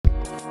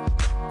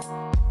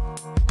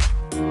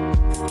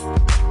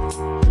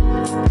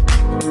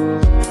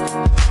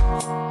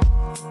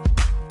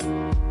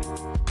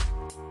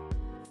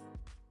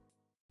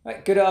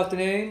good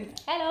afternoon.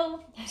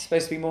 Hello. It's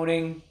supposed to be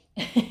morning.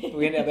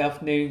 We ended up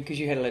afternoon because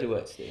you had a load of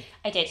work to do.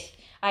 I did.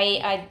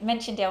 I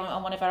mentioned it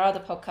on one of our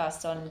other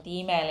podcasts on the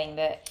emailing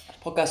that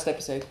Podcast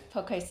episodes,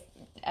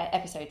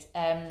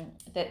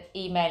 that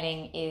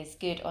emailing is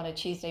good on a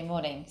Tuesday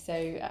morning. So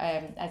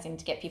as in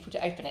to get people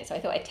to open it. So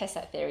I thought I'd test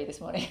that theory this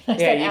morning.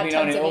 Yeah, you've been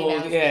on it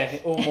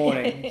all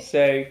morning.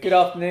 So good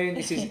afternoon.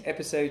 This is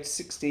episode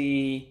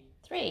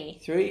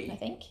 63. I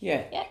think.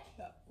 Yeah.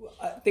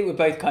 I think we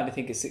both kind of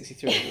think it's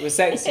 63. We'll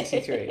say it's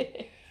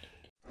 63.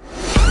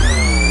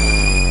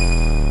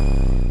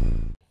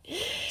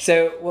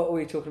 So what are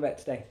we talking about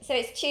today? So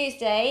it's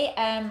Tuesday,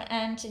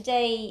 and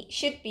today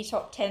should be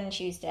Top 10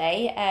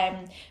 Tuesday.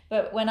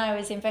 But when I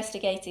was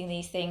investigating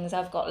these things,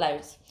 I've got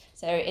loads.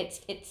 So it's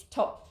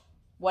top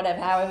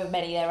whatever, however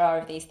many there are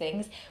of these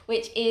things,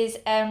 which is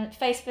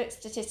Facebook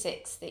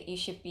statistics that you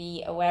should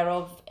be aware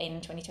of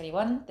in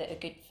 2021 that are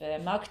good for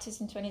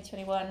marketers in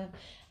 2021.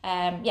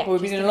 Well,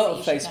 we've been doing a lot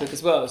of Facebook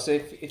as well. So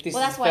if this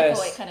that's is why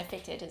first, I thought it kind of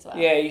fitted as well.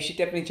 Yeah, you should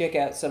definitely check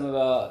out some of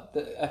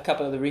a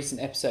couple of the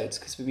recent episodes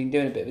because we've been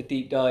doing a bit of a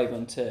deep dive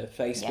onto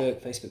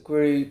Facebook, Facebook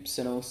groups,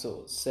 and all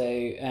sorts. So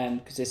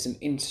because there's some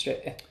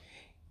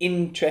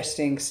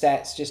interesting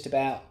stats just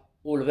about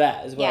all of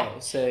that as well.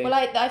 So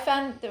I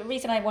found the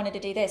reason I wanted to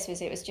do this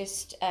was it was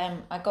just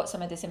I got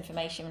some of this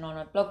information on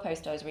a blog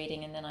post I was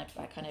reading, and then I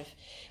kind of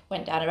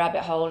went down a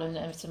rabbit hole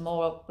and some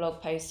more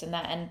blog posts and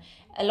that, and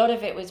a lot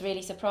of it was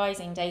really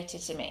surprising data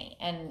to me.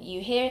 And you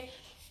hear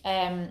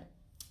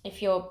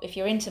if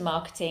you're into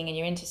marketing and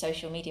you're into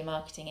social media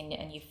marketing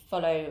and you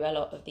follow a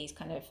lot of these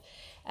kind of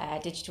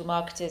digital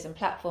marketers and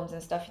platforms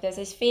and stuff, there's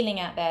this feeling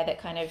out there that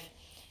kind of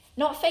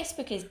not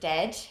Facebook is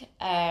dead,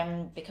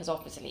 because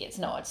obviously it's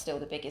not. It's still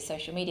the biggest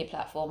social media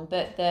platform,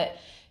 but that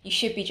you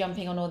should be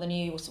jumping on all the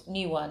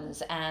new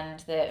ones, and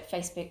that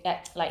Facebook,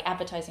 like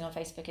advertising on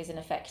Facebook, isn't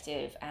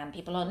effective, and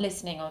people aren't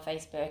listening on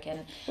Facebook,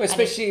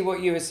 especially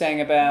what you were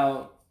saying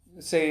about.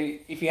 So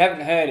if you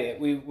haven't heard it,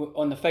 we were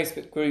on the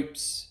Facebook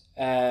groups.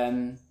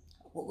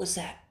 What was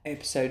that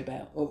episode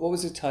about? What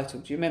was the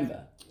title? Do you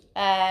remember?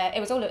 It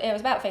was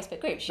about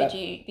Facebook groups. Should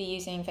you be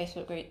using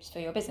Facebook groups for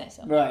your business?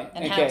 Right.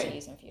 And how to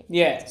use them for your business.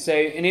 Yeah. So,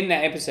 and in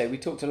that episode, we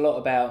talked a lot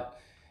about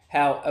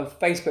how a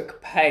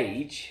Facebook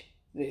page,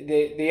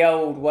 the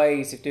old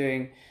ways of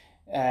doing,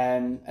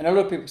 and a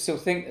lot of people still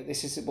think that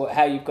this is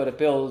how you've got to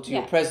build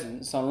your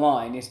presence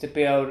online, is to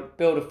build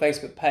a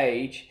Facebook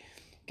page,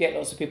 get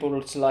lots of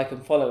people to like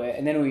and follow it,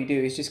 and then all you do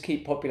is just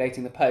keep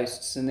populating the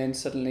posts, and then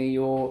suddenly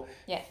your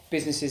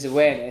business's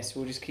awareness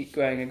will just keep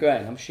growing and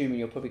growing. I'm assuming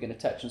you're probably going to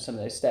touch on some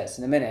of those stats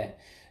in a minute.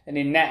 And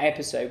in that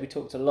episode, we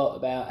talked a lot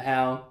about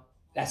how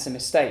that's a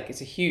mistake.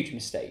 It's a huge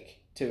mistake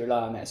to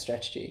rely on that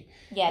strategy.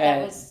 Yeah,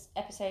 that was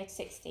episode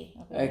 60.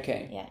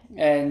 Okay. Yeah.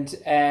 And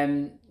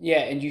and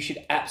you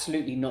should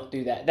absolutely not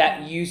do that.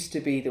 That used to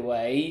be the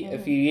way a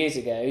few years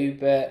ago,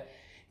 but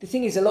the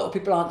thing is, a lot of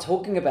people aren't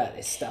talking about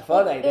this stuff,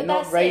 are they? They're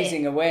not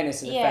raising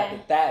awareness of the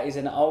fact that is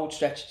an old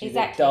strategy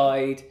that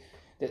died,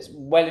 that's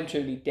well and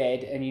truly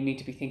dead, and you need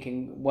to be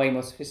thinking way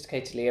more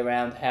sophisticatedly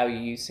around how you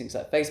use things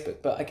like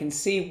Facebook. But I can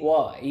see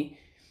why,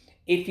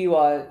 if you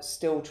are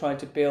still trying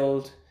to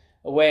build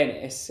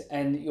awareness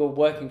and you're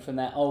working from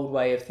that old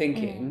way of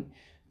thinking,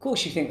 of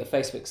course you think that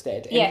Facebook's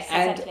dead.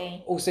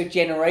 And also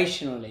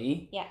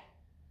generationally. Yeah.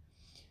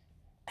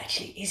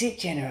 Actually, is it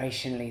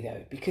generationally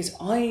though? Because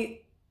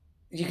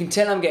you can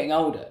tell I'm getting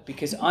older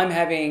because I'm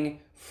having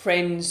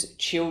friends'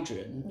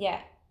 children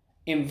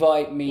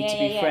invite me to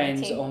be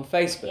friends on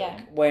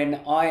Facebook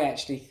when I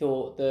actually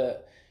thought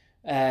that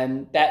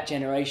that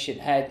generation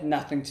had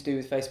nothing to do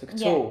with Facebook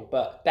at all,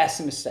 but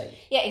that's a mistake.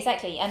 Yeah,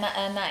 exactly, and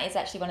that is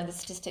actually one of the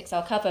statistics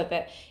I'll cover.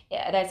 But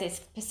there's this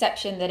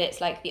perception that it's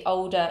like the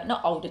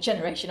not older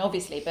generation,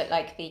 obviously, but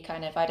like the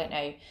kind of, I don't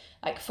know,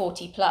 like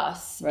 40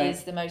 plus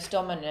is the most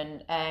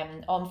dominant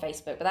on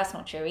Facebook, but that's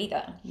not true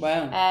either.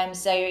 Wow.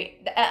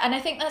 And I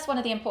think that's one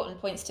of the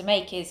important points to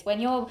make is when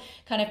you're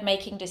kind of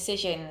making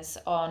decisions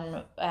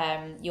on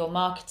your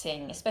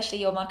marketing, especially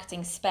your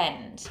marketing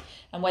spend,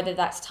 and whether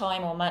that's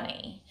time or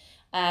money,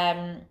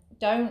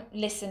 don't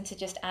listen to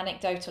just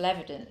anecdotal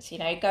evidence,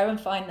 go and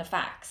find the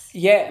facts.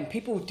 Yeah, and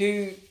people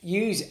do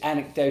use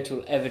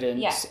anecdotal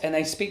evidence and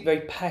they speak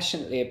very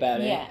passionately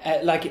about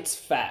it, like it's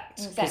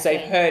fact, because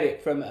they've heard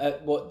it from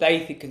what they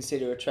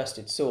consider a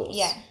trusted source.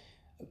 Yeah.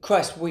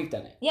 Christ, we've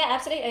done it. Yeah,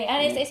 absolutely.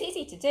 And it's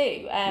easy to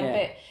do,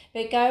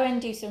 but go and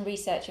do some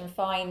research and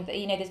find that,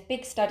 there's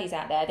big studies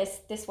out there.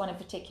 This one in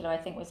particular, I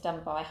think, was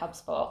done by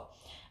HubSpot.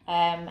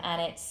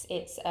 And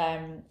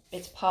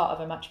it's part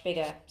of a much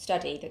bigger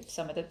study that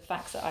some of the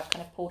facts that I've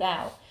kind of pulled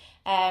out.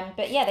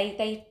 But yeah,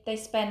 they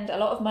spend a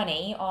lot of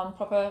money on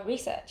proper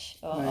research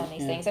on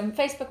these things. And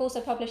Facebook also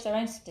publish their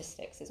own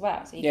statistics as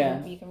well. So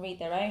you can read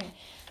their own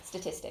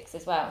statistics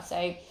as well.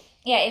 So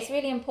yeah, it's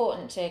really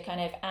important to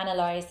kind of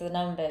analyze the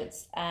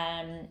numbers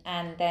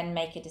and then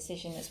make a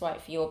decision that's right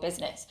for your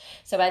business.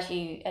 So as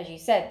you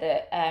said,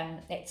 that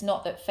it's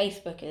not that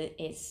Facebook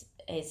is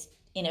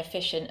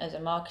inefficient as a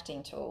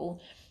marketing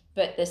tool.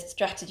 but the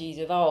strategies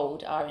of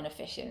old are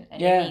inefficient, and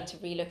you need to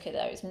relook at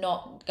those,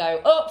 not go,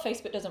 oh,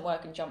 Facebook doesn't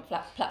work, and jump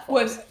platforms.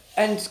 Well,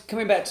 and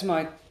coming back to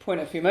my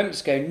point a few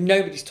moments ago,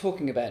 nobody's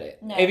talking about it.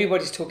 No.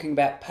 Everybody's talking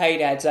about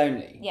paid ads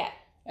only. Yeah.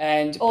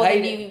 And all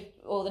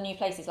the new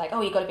places like,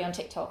 oh, you've got to be on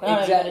TikTok. Oh,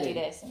 exactly. You've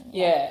got to do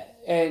this.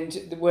 And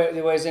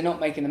whereas they're not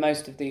making the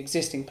most of the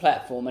existing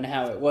platform and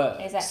how it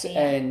works. Exactly.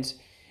 And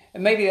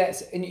maybe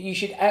and you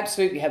should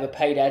absolutely have a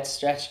paid ad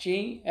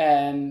strategy.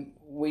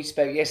 We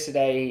spoke on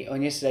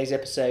yesterday's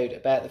episode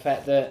about the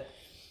fact that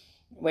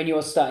when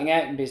you're starting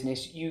out in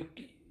business, you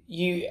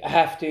either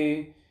have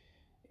to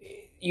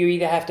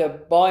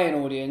buy an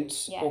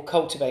audience or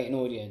cultivate an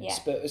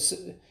audience.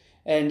 Yeah.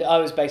 And I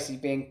was basically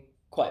being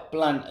quite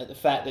blunt at the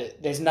fact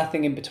that there's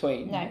nothing in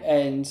between. No.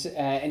 And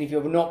if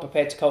you're not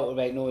prepared to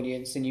cultivate an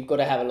audience, then you've got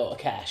to have a lot of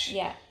cash.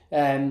 Yeah.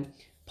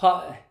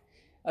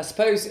 I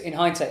suppose in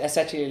hindsight that's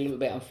actually a little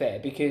bit unfair,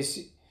 because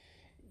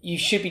you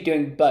should be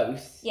doing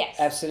both. Yes.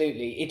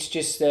 Absolutely. It's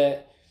just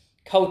that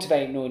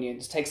cultivating an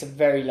audience takes a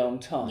very long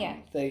time. Yeah.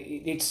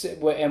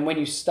 And when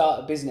you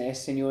start a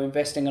business and you're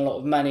investing a lot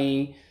of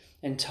money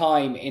and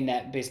time in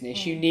that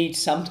business, you need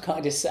some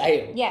kind of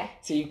sale. Yeah.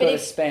 So you've got to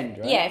spend,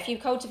 right? Yeah, if you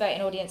cultivate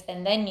an audience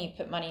and then you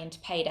put money into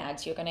paid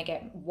ads, you're going to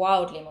get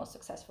wildly more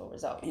successful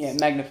results. Yeah,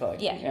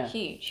 magnified. Yeah.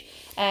 Huge.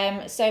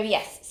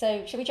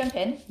 So should we jump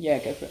in?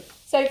 Yeah, go for it.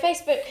 So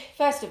Facebook,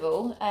 first of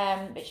all,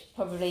 which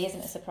probably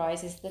isn't a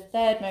surprise, is the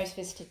third most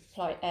visited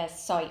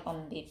site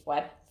on the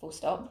web, full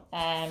stop.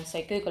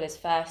 So Google is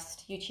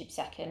first, YouTube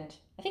second,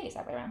 I think it's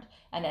that way around,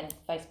 and then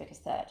Facebook is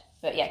third.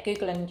 But yeah,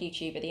 Google and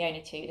YouTube are the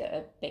only two that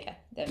are bigger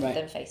than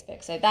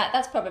Facebook. So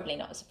that's probably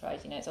not a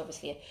surprise. It's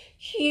obviously a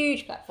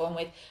huge platform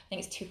with, I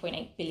think it's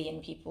 2.8 billion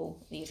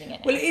people using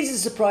it now. Well, it is a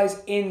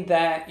surprise in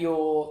that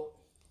you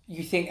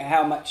think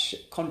how much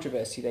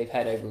controversy they've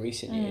had over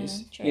recent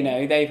years.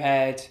 True. They've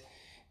had...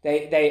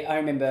 I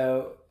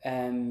remember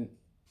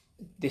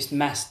this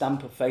mass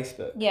dump of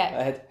Facebook.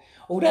 Yeah.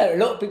 Although a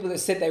lot of people that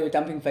said they were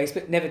dumping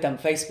Facebook never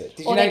dumped Facebook.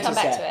 Did you notice that? Or they come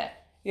back to it.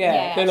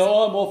 Yeah. They're like,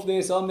 I'm off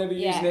this, I'm never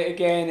using it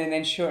again. And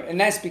then and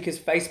that's because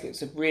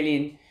Facebook's a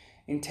really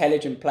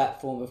intelligent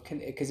platform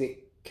because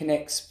it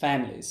connects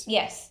families.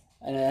 Yes.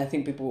 And I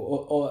think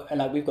people, and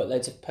like we've got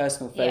loads of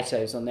personal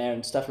photos on there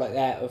and stuff like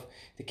that of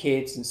the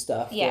kids and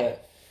stuff. Yeah.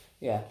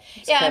 Clever.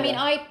 I mean,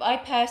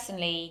 I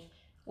personally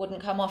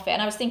wouldn't come off it,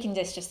 and I was thinking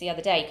this just the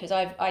other day, because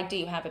I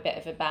do have a bit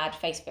of a bad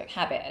Facebook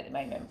habit at the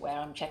moment, where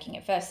I'm checking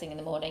it first thing in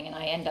the morning and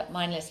I end up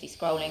mindlessly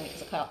scrolling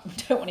because I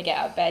don't want to get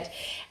out of bed,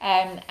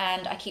 and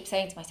I keep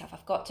saying to myself,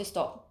 I've got to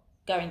stop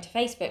going to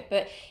Facebook.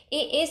 But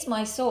it is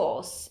my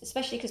source,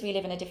 especially because we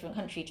live in a different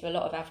country to a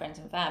lot of our friends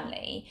and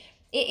family.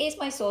 It is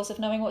my source of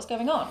knowing what's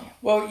going on.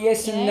 Well,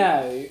 yes and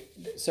no.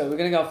 So we're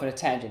going to go off on a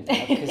tangent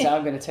now, because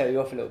I'm going to tell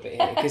you off a little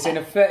bit here, because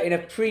in a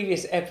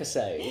previous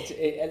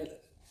episode,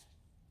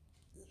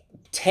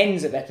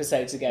 tens of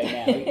episodes ago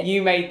now,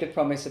 you made the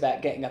promise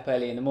about getting up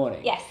early in the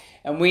morning. Yes.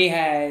 And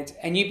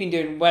and you've been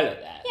doing well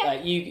at that. Yeah.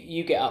 Like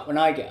you get up when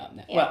I get up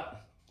now. Yeah. Well,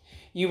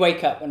 you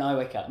wake up when I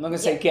wake up. I'm not going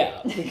to say get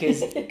up,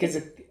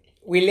 because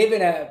we live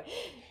in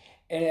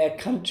a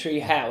country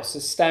house,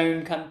 a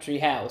stone country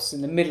house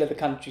in the middle of the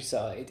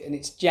countryside, and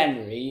it's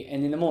January,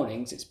 and in the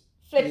mornings it's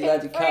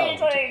bloody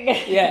cold.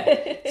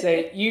 Yeah.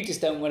 So you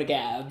just don't want to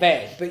get out of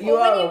bed, but when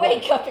you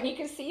wake up and you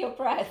can see your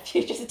breath,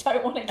 you just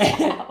don't want to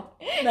get out.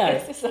 No.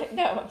 It's just like,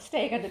 no, I'm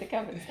staying under the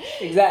covers.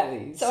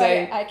 Exactly. So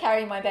I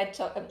carry my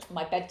laptop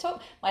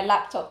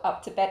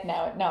up to bed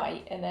now at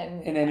night, and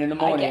then in the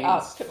morning I get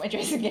up, put my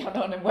dressing gown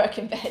on, and work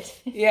in bed.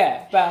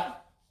 Yeah,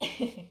 but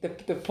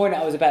the point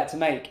I was about to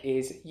make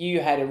is you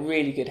had a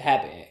really good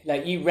habit.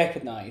 Like, you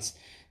recognise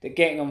that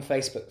getting on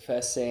Facebook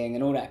first thing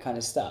and all that kind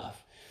of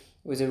stuff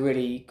was a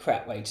really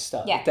crap way to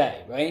start the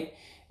day, right?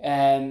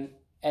 And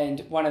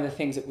one of the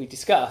things that we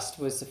discussed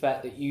was the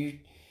fact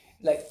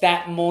that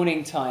that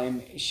morning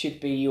time should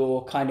be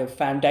your kind of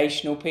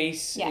foundational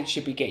piece. Yeah. It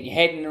should be getting your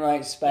head in the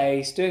right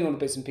space, doing all the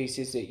bits and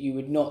pieces that you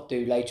would not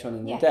do later on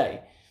in the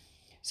day.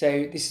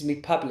 So this is me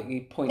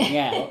publicly pointing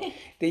out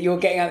that you're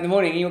getting up in the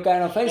morning and you're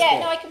going on Facebook.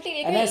 Yeah, no, I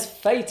completely agree. And that's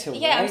fatal.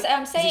 Yeah, right?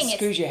 I'm saying it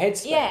screws your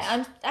headspace. Yeah,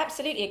 I'm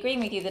absolutely agreeing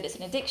with you that it's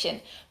an addiction.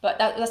 But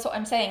that's what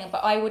I'm saying.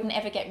 But I wouldn't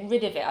ever get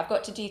rid of it. I've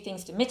got to do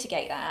things to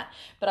mitigate that.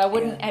 But I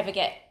wouldn't ever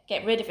get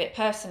rid of it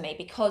personally,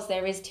 because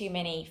there is too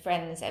many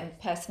friends and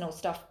personal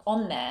stuff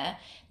on there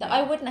that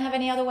I wouldn't have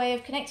any other way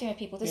of connecting with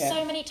people. There's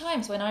so many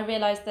times when I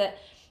realised that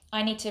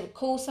I need to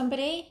call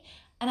somebody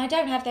and I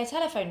don't have their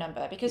telephone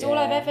number, because all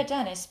I've ever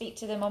done is speak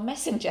to them on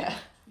Messenger.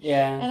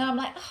 Yeah. And I'm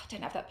like, I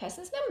don't have that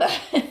person's number.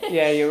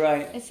 Yeah, you're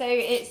right. And so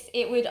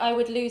I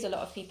would lose a lot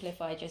of people if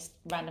I just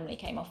randomly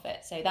came off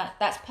it. So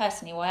that's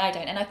personally why I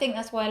don't. And I think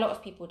that's why a lot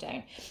of people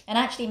don't. And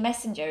actually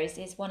Messenger is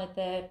one of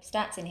the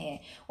stats in here.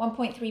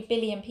 1.3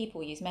 billion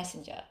people use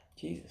Messenger.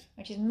 Jesus.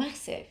 Which is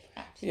massive,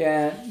 actually.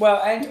 Yeah.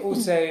 Well, and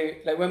also,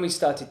 like, when we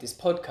started this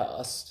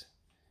podcast,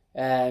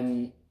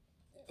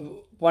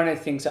 one of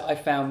the things that I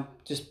found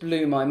just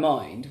blew my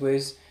mind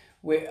was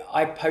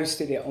I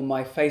posted it on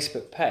my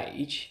Facebook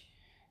page,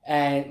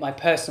 and my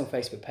personal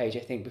Facebook page, I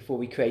think, before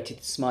we created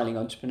the Smiling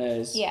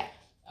Entrepreneurs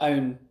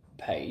own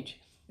page,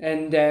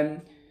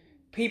 and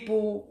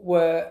people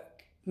were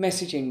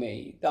messaging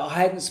me that I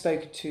hadn't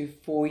spoken to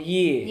for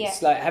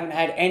years, like haven't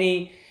had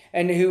any,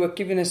 and who were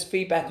giving us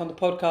feedback on the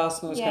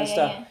podcast and all this kind of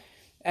stuff. Yeah.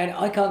 And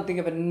I can't think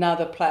of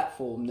another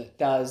platform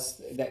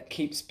that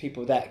keeps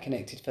people that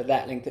connected for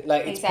that length.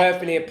 Like, it's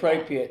perfectly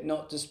appropriate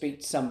not to speak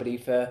to somebody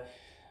for,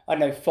 I don't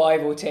know,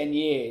 5 or 10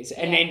 years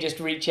and then just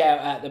reach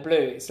out the blue.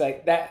 It's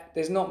like that.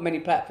 There's not many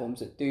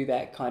platforms that do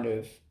that kind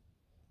of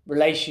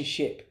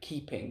relationship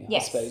keeping, I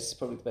suppose, is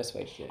probably the best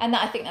way to do it. And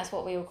I think that's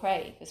what we all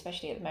crave,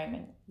 especially at the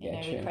moment. You know,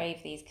 we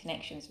crave these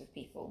connections with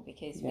people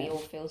because we all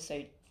feel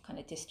so kind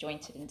of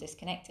disjointed and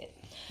disconnected.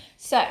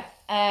 So,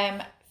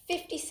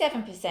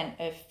 57%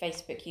 of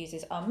Facebook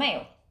users are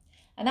male.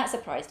 And that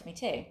surprised me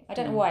too. I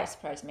don't know why it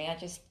surprised me. I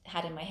just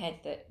had in my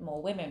head that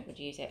more women would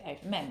use it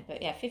over men.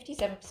 But yeah,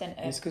 57% of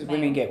It's because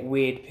women get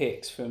weird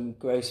pics from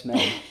gross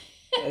men.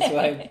 That's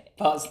why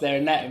parts of their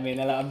anatomy,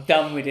 they're like, I'm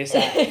done with this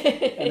app.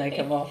 And they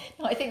come off.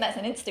 No, I think that's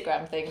an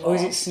Instagram thing. Or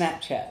is it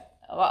Snapchat?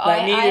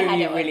 Well, neither of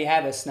you really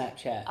have a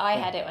Snapchat. I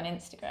had it on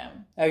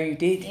Instagram. Oh, you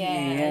did?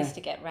 Yeah, I used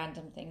to get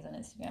random things on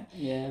Instagram.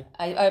 Yeah.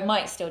 I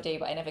might still do,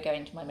 but I never go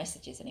into my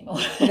messages anymore.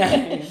 No.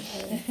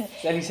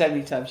 There's only so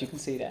many times you can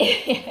see that.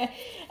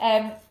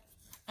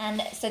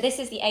 And so this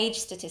is the age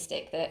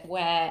statistic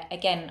where,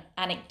 again,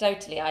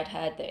 anecdotally, I'd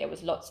heard that it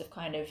was lots of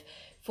kind of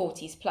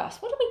 40s plus.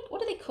 What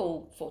do they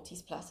call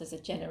 40s plus as a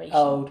generation?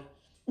 Old.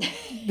 No,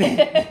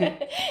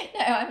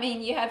 I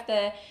mean, you have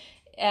the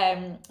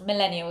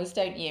millennials,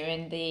 don't you,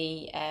 and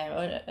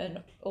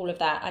and all of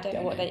that. I don't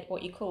know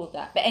what you call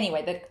that, but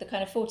anyway, the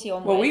kind of 40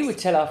 onwards. Well, we would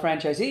tell our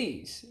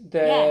franchisees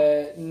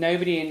that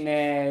nobody in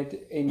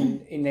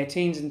their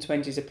teens and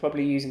 20s are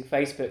probably using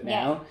Facebook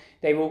now. Yeah.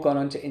 They've all gone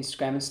onto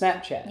Instagram and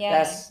Snapchat.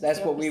 Yeah, that's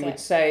what we would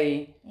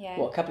say. Yeah.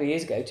 What, a couple of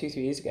years ago, 2-3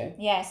 years ago.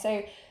 Yeah,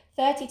 so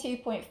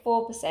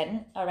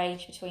 32.4% are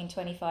aged between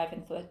 25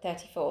 and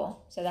 34.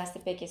 So that's the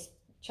biggest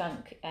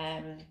chunk.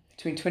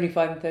 Between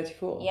 25 and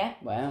 34? Yeah.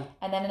 Wow.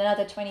 And then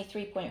another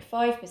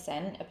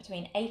 23.5% are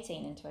between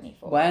 18 and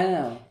 24.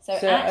 Wow. So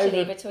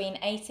actually between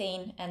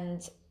 18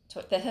 and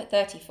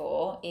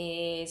 34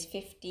 is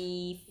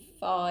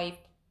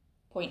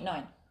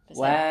 55.9%.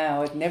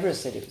 Wow, I'd never have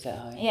said it was that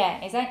high.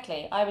 Yeah,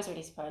 exactly. I was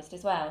really surprised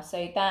as well.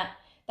 So that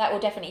will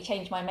definitely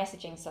change my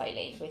messaging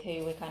slightly with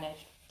who we're kind of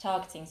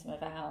targeting some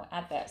of our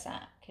adverts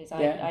at, because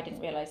I didn't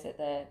realise that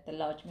the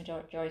large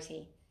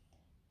majority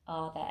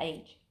are that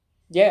age.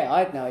 Yeah, I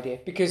had no idea,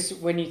 because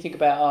when you think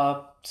about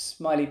our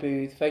Smiley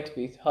Booth, Photo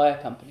Booth hire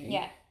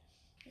company,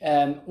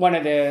 one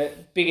of the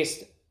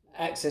biggest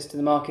access to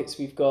the markets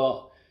we've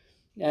got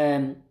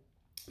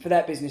for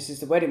that business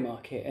is the wedding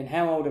market. And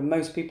how old are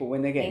most people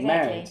when they're getting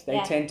married? They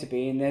tend to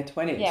be in their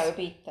 20s. Yeah, it would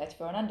be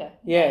 34 and under.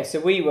 Yeah,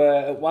 so we were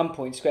at one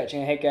point scratching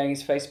our head going,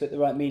 is Facebook the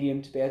right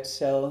medium to be able to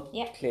sell?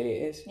 Yeah. Clearly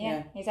it is.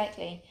 Yeah,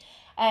 exactly.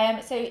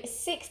 So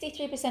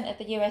 63% of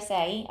the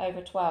USA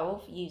over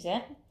 12 use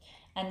it.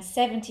 And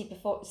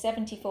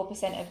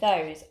 74% of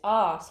those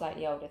are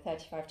slightly older,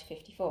 35 to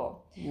 54.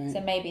 Right.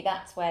 So maybe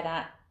that's where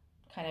that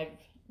kind of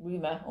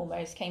rumour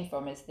almost came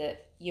from, is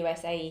that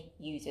USA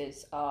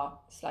users are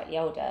slightly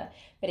older.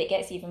 But it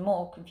gets even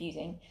more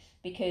confusing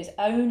because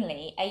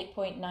only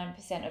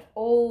 8.9% of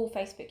all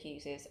Facebook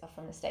users are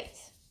from the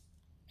States.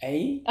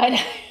 I know.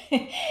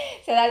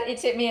 So it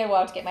took me a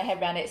while to get my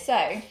head around it.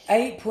 So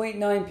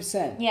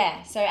 8.9%.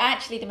 Yeah. So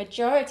actually, the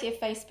majority of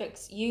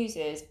Facebook's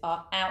users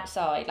are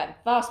outside.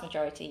 Like vast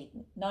majority,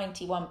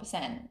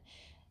 91%,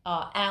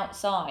 are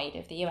outside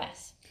of the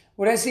US.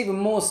 Well, that's even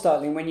more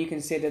startling when you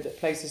consider that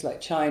places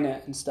like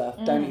China and stuff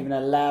don't even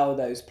allow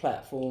those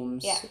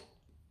platforms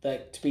to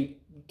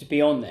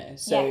be on there.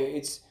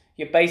 So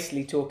you're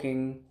basically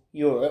talking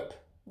Europe.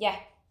 Yeah.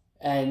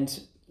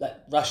 And like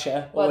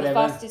Russia or whatever.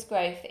 Well, the fastest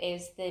growth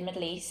is the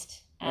Middle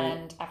East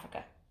and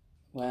Africa.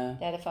 Wow.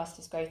 They're the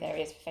fastest growth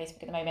areas for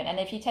Facebook at the moment. And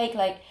if you take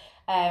like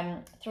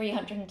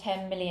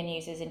 310 million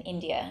users in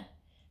India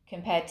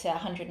compared to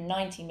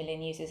 190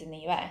 million users in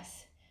the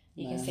US,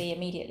 you can see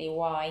immediately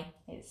why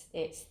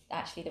it's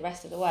actually the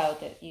rest of the world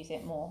that use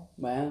it more.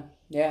 Wow.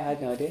 Yeah, I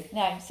had no idea.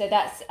 No, so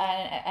that's,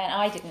 and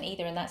I didn't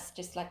either, and that's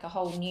just like a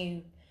whole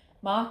new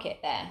market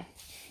there.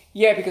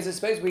 Yeah, because I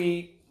suppose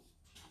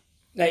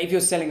like if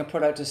you're selling a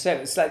product or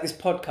service, like this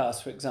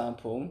podcast, for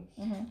example,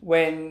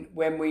 when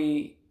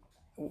we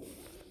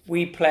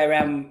play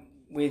around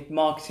with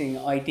marketing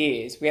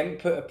ideas, we haven't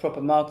put a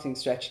proper marketing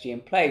strategy in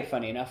play,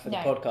 funny enough, for the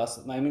podcast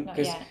at the moment.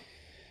 Because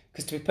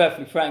to be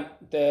perfectly frank,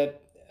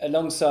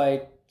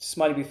 alongside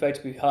Smiley Booth,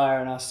 Photo Booth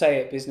Hire and our Say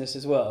It business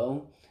as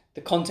well,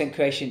 the content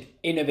creation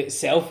in of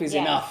itself is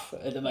enough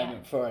at the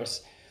moment for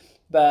us.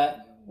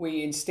 But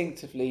we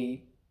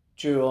instinctively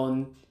drew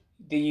on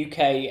the UK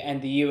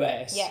and the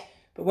US. Yeah.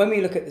 But when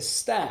we look at the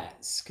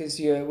stats, because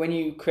when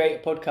you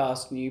create a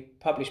podcast and you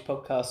publish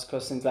podcasts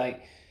across things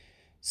like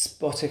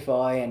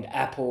Spotify and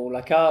Apple,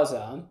 like ours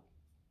are,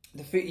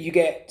 you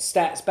get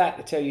stats back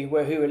that tell you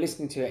who are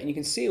listening to it, and you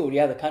can see all the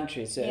other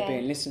countries that are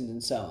being listened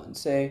and so on.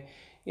 So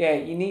Yeah,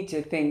 you need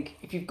to think,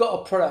 if you've got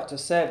a product or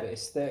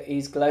service that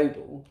is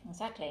global.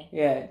 Exactly.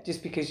 Yeah,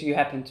 just because you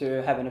happen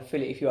to have an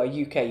affiliate, if you are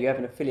UK, you have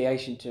an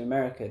affiliation to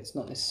America, it's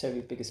not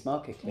necessarily the biggest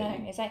market. Clearly.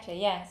 No,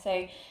 exactly. Yeah.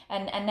 So,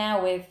 and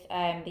now with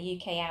the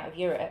UK out of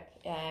Europe,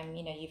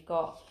 you've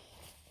got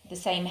the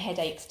same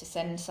headaches to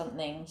send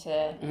something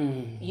to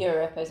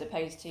Europe as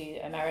opposed to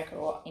America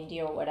or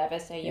India or whatever.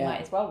 So you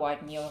might as well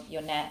widen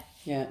your net.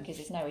 Yeah. Because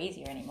it's no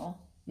easier anymore.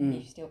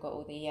 You've still got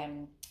all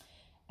the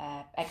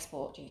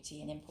export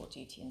duty and import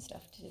duty and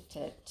stuff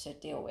to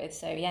deal with.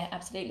 So yeah,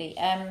 absolutely.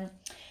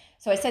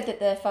 So I said that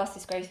the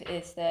fastest growth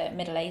is the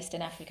Middle East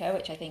and Africa,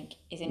 which I think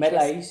is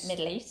interesting.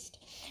 Middle East.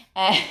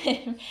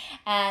 And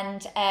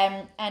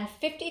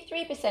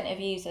 53% of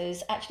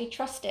users actually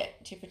trust it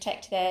to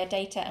protect their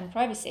data and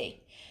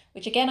privacy,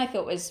 which again I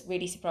thought was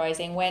really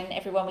surprising when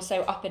everyone was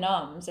so up in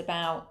arms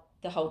about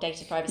the whole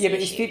data privacy Yeah, but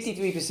issues. Is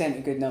 53%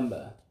 a good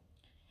number?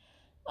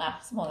 Well,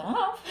 it's more than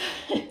half.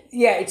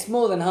 Yeah, it's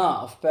more than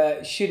half,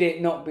 but should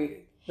it not be?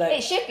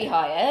 It should be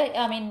higher.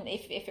 I mean,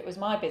 if it was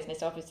my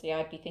business, obviously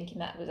I'd be thinking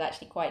that was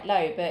actually quite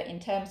low. But in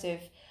terms of,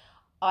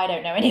 I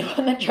don't know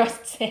anyone that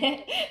trusts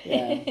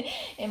it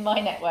in my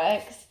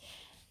networks.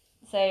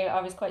 So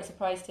I was quite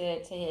surprised to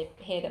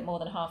hear that more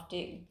than half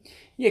do.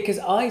 Yeah, because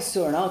I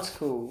saw an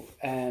article,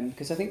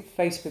 because I think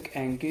Facebook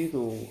and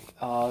Google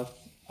have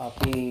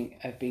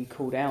been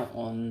called out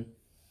on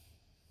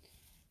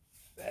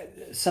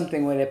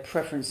something where they're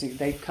preferencing,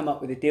 they've come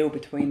up with a deal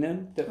between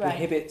them that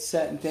prohibits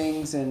certain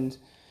things and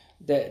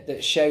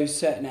that shows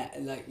certain,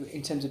 like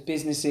in terms of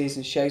businesses,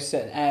 and shows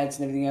certain ads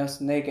and everything else,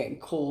 and they're getting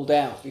called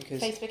out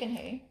because Facebook and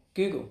who?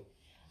 Google.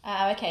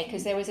 Okay,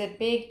 because there was a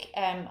big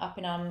up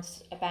in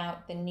arms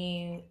about the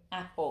new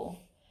Apple,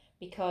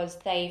 because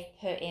they've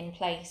put in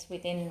place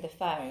within the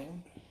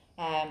phone,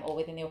 or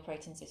within the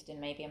operating system,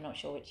 maybe, I'm not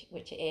sure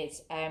which it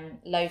is,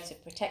 loads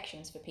of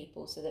protections for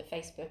people so that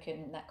Facebook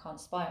and that can't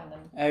spy on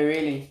them. Oh,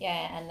 really?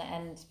 Yeah,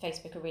 and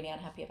Facebook are really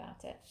unhappy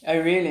about it. Oh,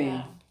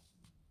 really?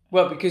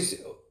 Well, because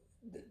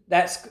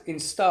that's in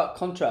stark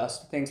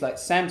contrast to things like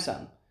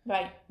Samsung.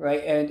 Right.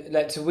 Right,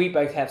 and so we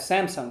both have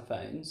Samsung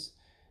phones,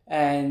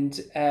 and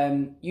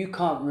you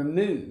can't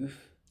remove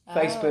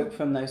Facebook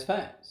from those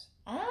phones.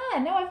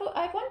 No,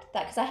 I've wondered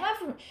that, because I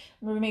have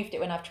removed it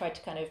when I've tried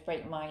to kind of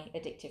break my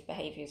addictive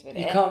behaviours with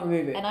it. You can't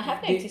remove it. And I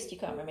have noticed you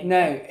can't remove it.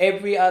 No,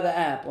 every other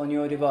app on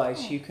your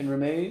device you can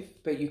remove,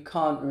 but you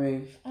can't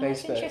remove Facebook.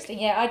 That's interesting.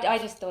 Yeah, I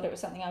just thought it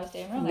was something I was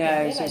doing wrong.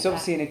 No, so it's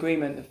obviously an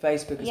agreement that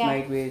Facebook has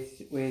made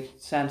with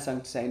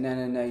Samsung to say,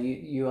 no,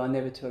 you are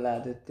never to allow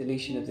the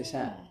deletion of this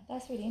app.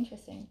 That's really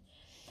interesting.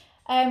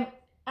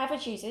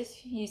 Average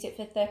users use it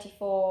for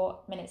 34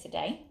 minutes a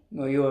day.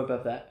 Well, you're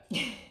above that.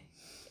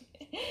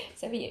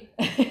 So are you.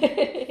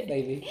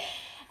 Maybe.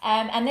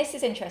 And this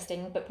is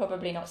interesting, but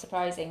probably not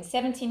surprising.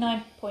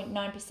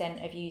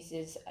 79.9% of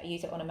users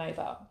use it on a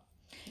mobile.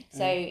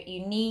 So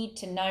you need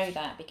to know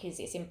that, because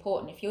it's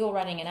important. If you're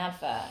running an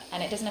advert,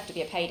 and it doesn't have to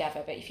be a paid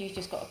advert, but if you've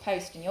just got a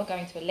post and you're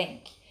going to a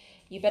link,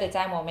 you better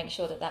damn well make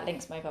sure that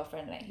link's mobile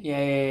friendly.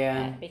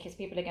 Yeah. Because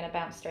people are going to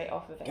bounce straight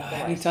off of it. God,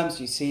 how many times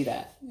do you see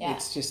that? Yeah.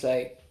 It's just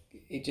like,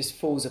 it just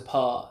falls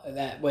apart,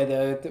 that where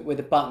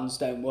the buttons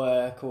don't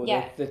work, or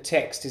the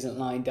text isn't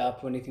lined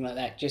up or anything like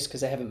that, just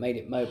because they haven't made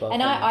it mobile.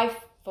 And I've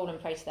fallen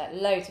prey to that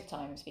loads of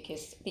times,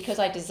 because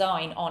I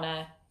design on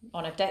a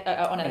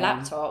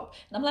laptop,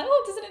 and I'm like,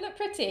 oh, doesn't it look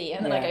pretty?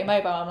 And then I go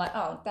mobile, I'm like,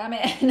 oh, damn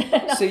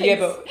it. So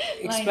but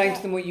explain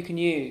to them what you can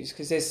use,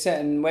 because there's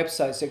certain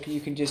websites that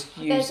you can just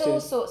use. There's all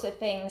sorts of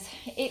things.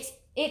 It's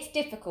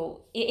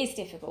difficult. It is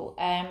difficult.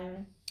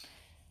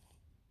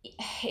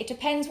 It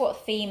depends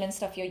what theme and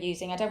stuff you're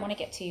using. I don't want to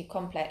get too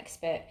complex,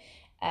 but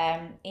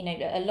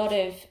a lot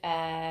of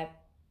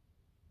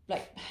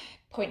like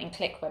point and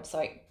click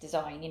website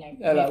design, move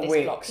like this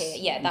Wix block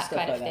here, that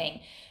kind of thing.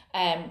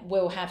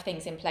 Will have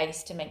things in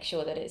place to make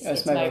sure that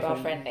it's mobile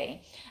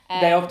friendly.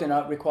 They often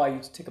require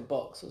you to tick a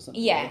box or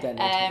something.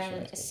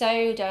 Yeah.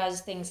 So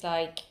does things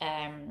like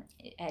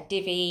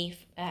Divi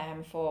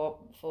for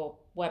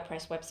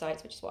WordPress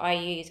websites, which is what I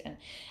use, and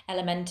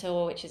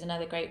Elementor, which is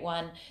another great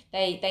one.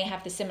 They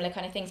have the similar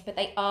kind of things, but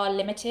they are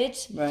limited.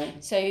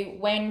 Right. So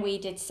when we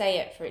did Say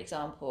It, for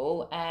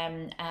example,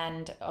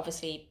 and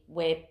obviously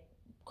we're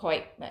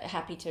quite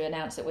happy to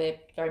announce that we're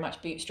very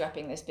much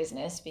bootstrapping this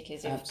business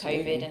because of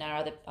COVID, and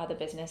our other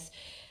business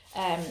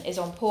is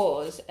on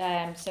pause.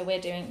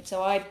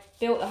 So I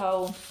built the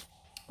whole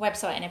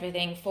website and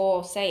everything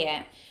for Say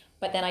It,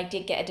 but then I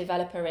did get a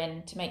developer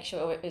in to make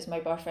sure it was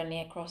mobile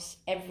friendly across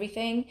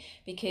everything,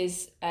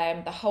 because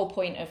the whole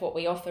point of what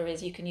we offer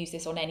is you can use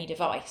this on any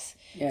device.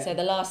 Yeah. So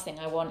the last thing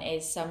I want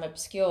is some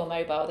obscure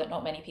mobile that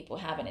not many people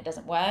have and it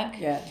doesn't work.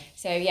 Yeah.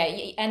 So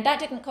and that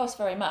didn't cost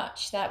very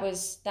much. That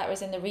was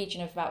in the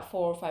region of about £400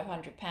 or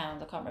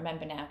 £500. I can't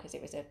remember now because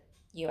it was a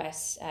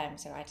US,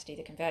 so I had to do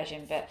the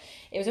conversion, but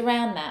it was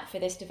around that for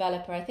this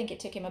developer. I think it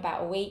took him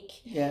about a week.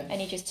 Yeah.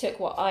 And he just took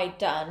what I'd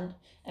done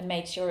and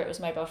made sure it was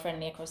mobile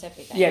friendly across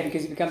everything. Yeah,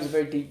 because it becomes a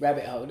very deep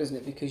rabbit hole, doesn't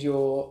it? Because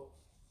you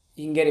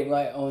can get it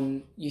right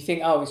on, you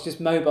think, oh, it's just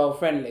mobile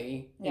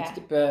friendly. Yeah.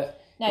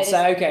 But no, it's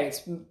like, okay,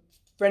 it's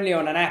friendly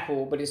on an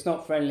Apple, but it's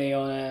not friendly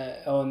on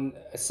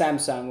a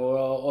Samsung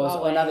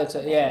or another.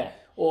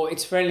 Or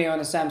it's friendly on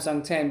a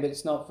Samsung 10, but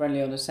it's not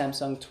friendly on a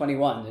Samsung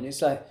 21, and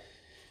it's like.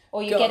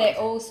 Or you get it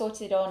all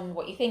sorted on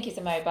what you think is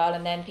a mobile,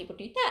 and then people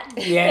do that.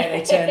 Yeah,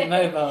 they turn the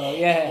mobile.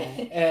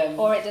 Yeah.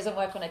 Or it doesn't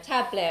work on a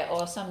tablet,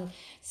 or some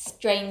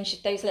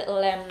strange those little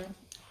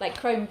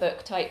like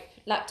Chromebook type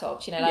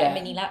laptops,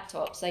 mini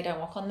laptops. They don't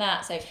work on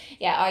that. So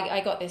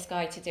I got this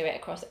guy to do it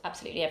across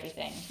absolutely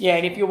everything. Yeah,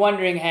 and if you're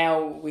wondering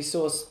how we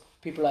source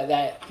people like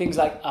that, things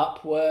like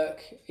Upwork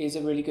is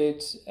a really good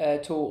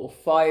tool, or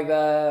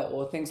Fiverr,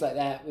 or things like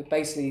that.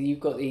 Basically, you've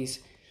got these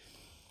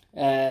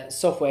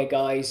software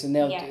guys, and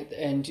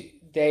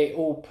they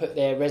all put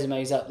their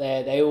resumes up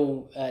there. They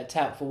all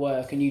tout for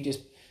work, and you just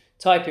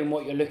type in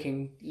what you're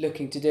looking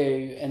to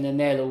do, and then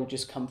they'll all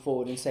just come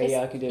forward and say,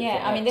 I can do it.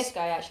 Yeah, I mean, this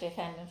guy actually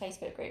found a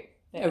Facebook group.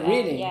 But,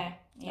 really? Yeah.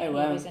 Oh,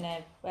 wow. He was in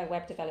a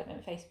web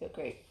development Facebook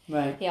group.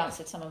 Right. He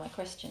answered some of my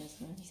questions,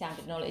 and he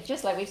sounded knowledgeable,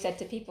 just like we've said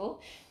to people.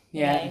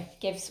 Yeah.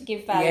 Give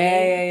value.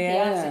 Yeah. He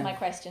answered my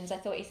questions. I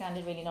thought he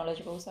sounded really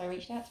knowledgeable, so I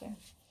reached out to him.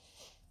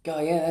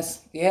 God,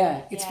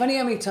 It's funny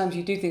how many times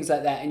you do things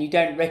like that and you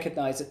don't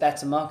recognise that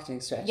that's a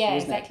marketing strategy. Yeah,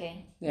 isn't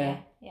exactly. It?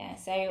 Yeah.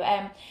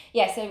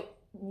 So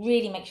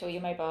really make sure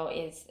your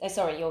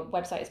your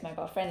website is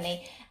mobile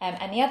friendly.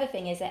 And the other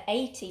thing is that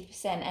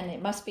 80%, and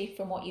it must be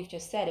from what you've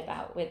just said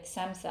about with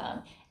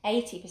Samsung,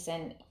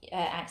 80%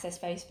 access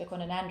Facebook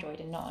on an Android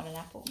and not on an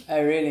Apple.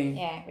 Oh, really?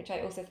 Yeah, which I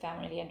also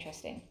found really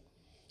interesting.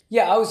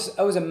 Yeah, I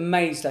was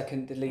amazed I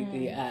couldn't delete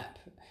the app.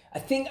 I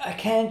think I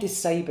can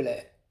disable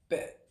it,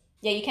 but.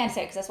 Yeah, you can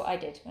say it, because that's what I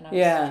did when I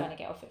was trying to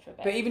get off it for a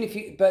bit. But even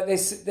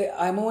if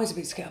I'm always a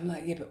bit scared. I'm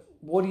like, but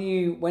what do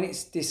you, when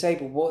it's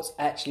disabled, what's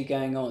actually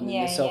going on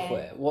in the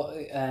software?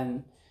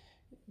 And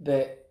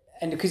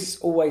because it's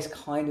always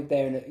kind of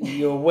there and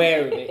you're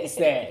aware of it, it's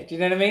there. Do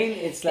you know what I mean?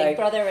 It's Big like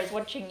Brother is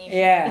watching you.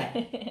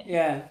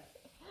 Yeah.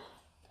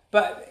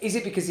 But is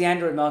it because the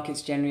Android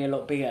market's generally a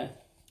lot bigger?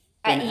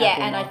 I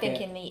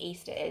think in the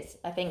East it is.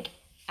 I think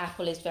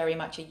Apple is very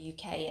much a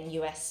UK and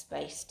US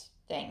based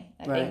thing.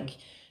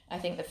 I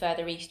think the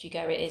further east you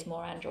go, it is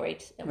more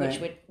Android, which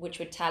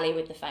would tally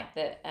with the fact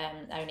that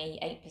only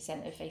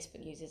 8% of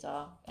Facebook users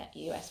are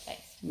US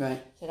based.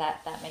 Right. So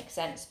that makes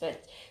sense.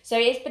 But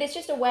it's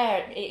just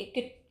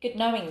good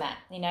knowing that,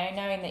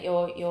 knowing that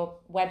your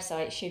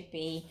website should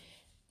be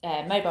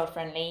mobile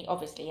friendly,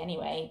 obviously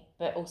anyway,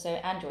 but also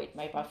Android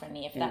mobile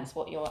friendly if that's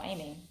what you're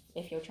aiming.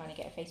 If you're trying to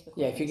get a Facebook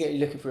audience. Yeah, if you're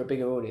looking for a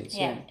bigger audience.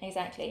 Yeah,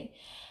 exactly.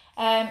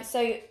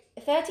 So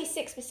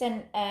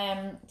 36%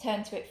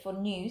 turn to it for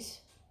news,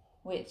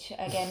 which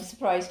again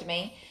surprised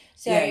me.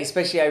 So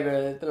especially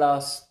over the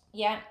last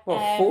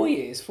 4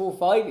 years, 4 or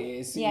 5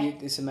 years. Yeah.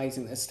 It's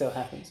amazing that still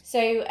happens. So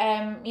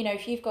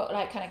if you've got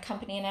like kind of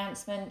company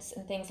announcements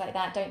and things like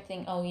that, don't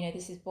think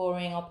this is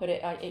boring. I'll put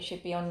it. It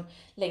should be on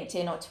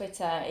LinkedIn or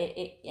Twitter.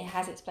 It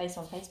has its place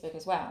on Facebook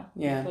as well.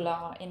 Yeah. People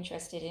are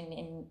interested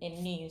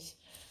in news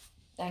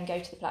and go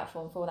to the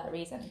platform for that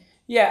reason.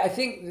 Yeah, I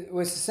think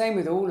it's the same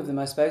with all of them,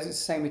 I suppose. It's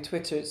the same with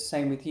Twitter, it's the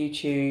same with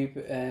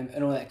YouTube,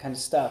 and all that kind of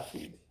stuff.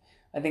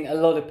 I think a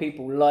lot of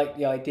people like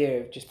the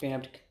idea of just being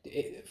able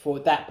to, for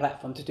that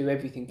platform to do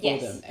everything for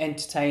them.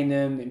 Entertain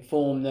them,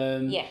 inform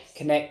them,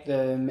 connect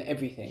them,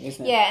 everything,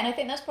 isn't it? Yeah, and I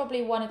think that's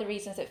probably one of the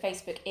reasons that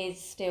Facebook is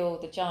still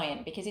the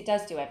giant, because it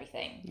does do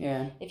everything.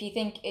 Yeah. If you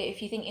think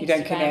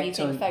Instagram, you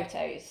think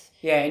photos.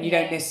 Yeah, and you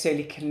don't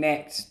necessarily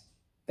connect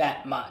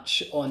that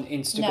much on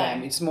Instagram.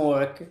 No. It's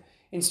more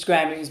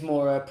Instagram is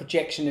more a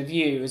projection of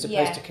you as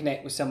opposed to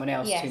connect with someone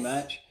else too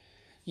much.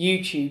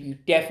 YouTube, you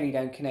definitely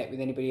don't connect with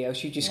anybody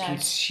else. You just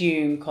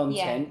consume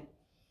content.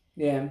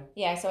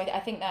 Yeah, so I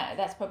think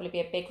that's probably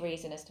a big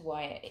reason as to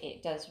why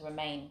it does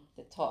remain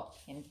the top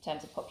in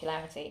terms of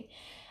popularity.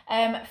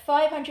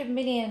 500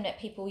 million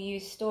people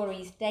use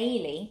stories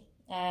daily,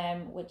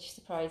 which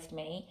surprised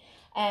me.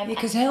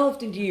 Because how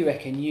often do you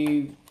reckon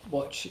you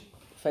watch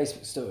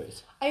Facebook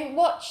stories? I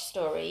watch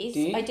stories. Do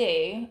you? I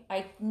do.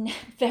 I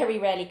very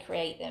rarely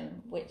create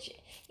them, which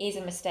is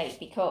a mistake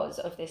because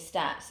of this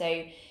stat.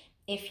 So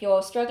if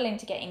you're struggling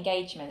to get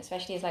engagement,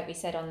 especially as like we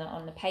said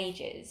on the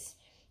pages,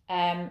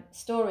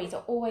 stories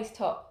are always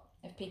top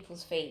of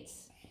people's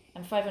feeds,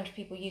 and 500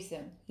 people use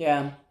them.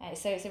 Yeah.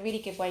 So it's a really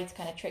good way to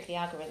kind of trick the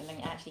algorithm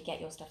and actually get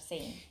your stuff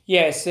seen.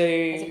 Yeah, so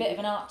there's a bit of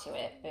an art to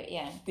it, but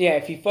yeah. Yeah,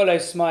 if you follow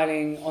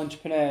smiling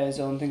entrepreneurs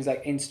on things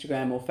like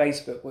Instagram or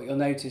Facebook, what you'll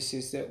notice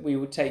is that we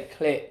will take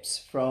clips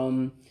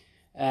from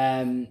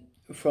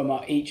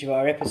each of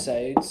our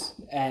episodes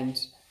and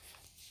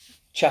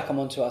chuck them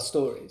onto our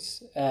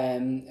stories.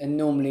 And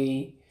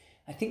normally,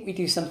 I think we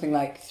do something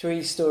like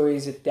 3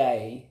 stories a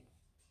day.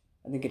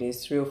 I think it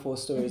is 3 or 4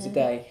 stories a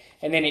day,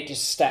 and then it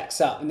just stacks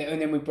up, and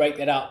then we break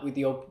that up with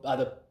your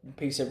other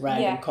piece of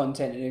random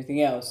content and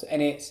everything else.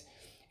 And it's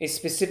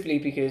specifically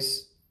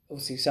because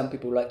obviously some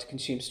people like to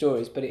consume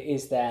stories, but it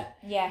is that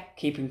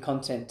keeping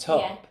content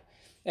top.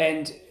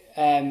 And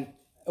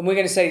we're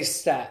going to say this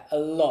stat a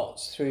lot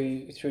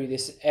through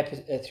these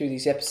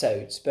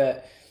episodes,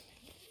 but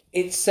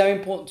it's so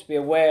important to be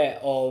aware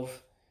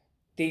of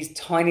these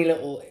tiny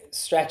little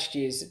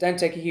strategies that don't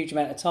take a huge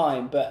amount of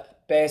time,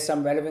 but bear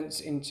some relevance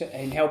in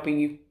helping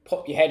you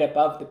pop your head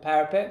above the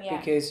parapet.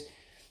 Because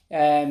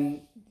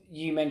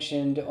you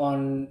mentioned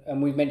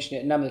and we've mentioned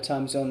it a number of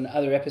times on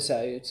other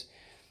episodes,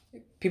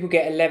 people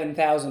get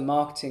 11,000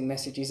 marketing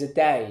messages a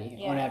day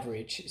on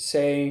average.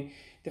 So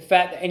the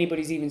fact that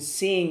anybody's even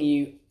seeing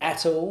you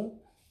at all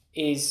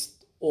is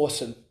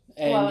awesome.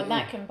 And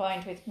that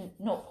combined with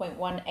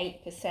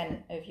 0.18%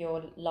 of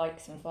your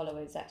likes and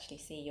followers actually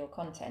see your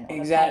content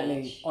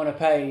on a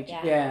page.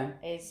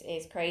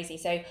 Is crazy.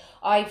 So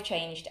I've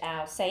changed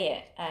our Say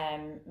It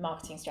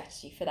marketing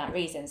strategy for that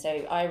reason. So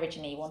I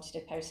originally wanted to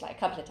post like a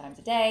couple of times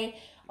a day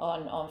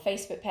on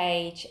Facebook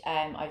page.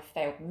 I've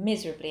failed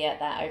miserably at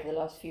that over the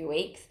last few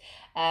weeks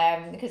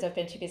because I've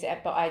been too busy.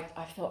 But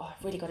I thought,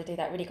 I've really got to do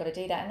that.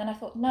 And then I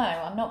thought, no,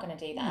 I'm not going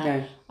to do that.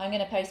 No. I'm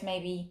going to post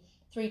maybe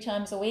 3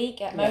 times a week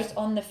at most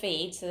on the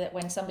feed, so that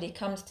when somebody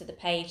comes to the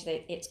page,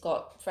 that it's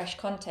got fresh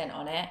content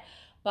on it.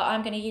 But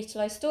I'm going to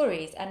utilize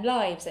stories and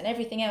lives and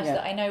everything else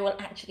that I know will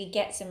actually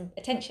get some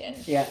attention.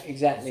 Yeah,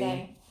 exactly.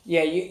 So,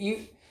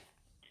 you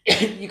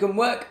you can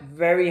work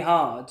very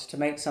hard to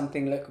make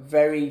something look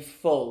very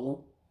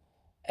full,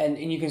 and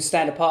you can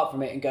stand apart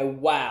from it and go,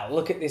 wow,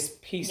 look at this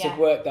piece of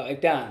work that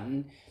I've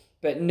done,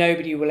 but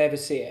nobody will ever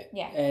see it.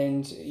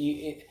 And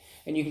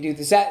you can do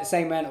the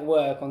same amount of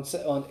work on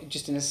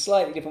just in a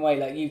slightly different way,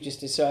 like you've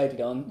just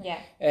decided on.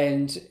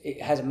 And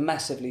it has a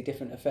massively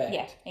different effect.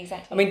 Yeah,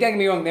 exactly. I mean, don't get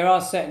me wrong. There are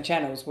certain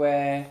channels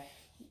where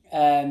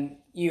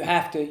you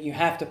have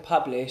to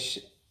publish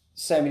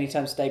so many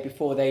times a day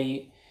before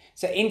they.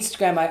 So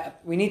Instagram,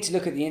 we need to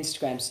look at the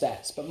Instagram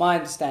stats. But my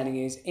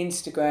understanding is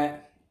Instagram.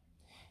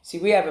 See,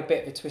 we have a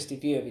bit of a twisted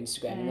view of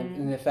Instagram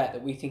and the fact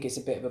that we think it's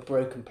a bit of a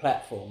broken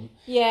platform.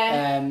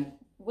 Yeah.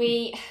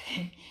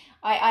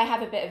 I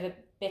have a bit of a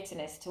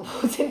bitterness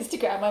towards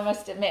Instagram, I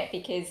must admit,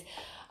 because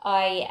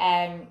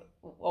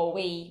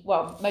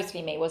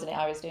mostly me, wasn't it?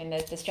 I was doing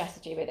the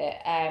strategy with it.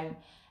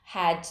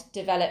 Had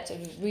developed a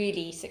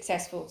really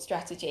successful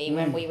strategy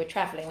when we were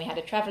traveling. We had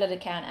a traveler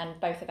account and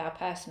both of our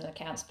personal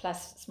accounts,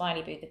 plus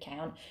Smiley Booth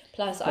account,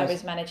 plus I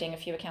was managing a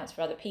few accounts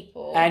for other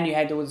people. And you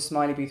had all the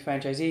Smiley Booth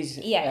franchisees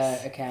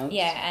accounts.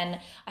 Yeah, and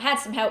I had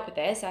some help with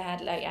this. I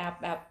had like our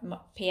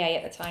PA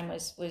at the time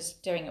was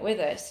doing it with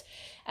us.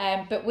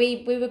 But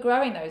we were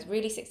growing those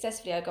really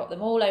successfully. I got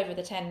them all over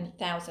the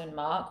 10,000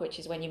 mark, which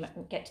is when you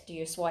get to do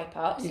your swipe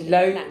up. So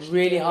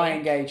really high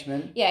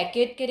engagement. Yeah,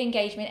 good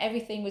engagement.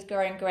 Everything was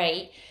growing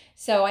great.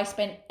 So I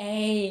spent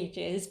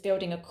ages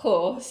building a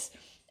course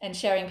and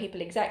showing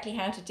people exactly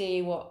how to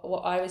do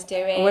what I was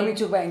doing. And when we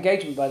talk about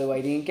engagement, by the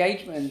way, the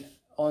engagement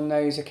on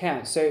those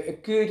accounts. So a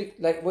good,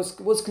 like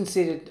what's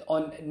considered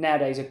on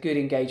nowadays a good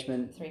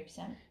engagement?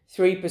 3%.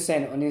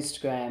 3% on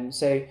Instagram.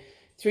 So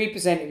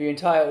 3% of your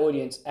entire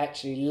audience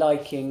actually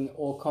liking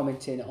or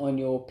commenting on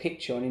your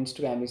picture on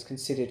Instagram is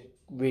considered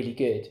really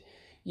good.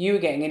 You were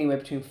getting anywhere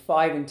between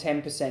 5 and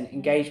 10%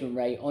 engagement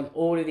rate on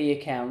all of the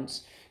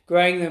accounts,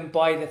 growing them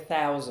by the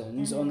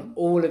thousands on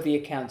all of the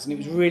accounts. And it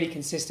was really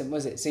consistent,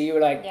 was it? So you were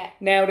like,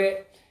 nailed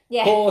it.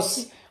 Yeah.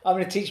 Course, I'm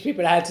going to teach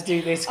people how to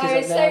do this. I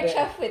was so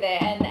chuffed with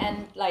it.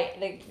 And like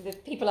the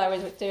people I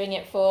was doing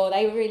it for,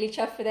 they were really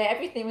chuffed with it.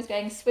 Everything was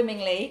going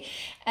swimmingly.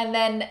 And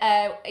then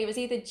it was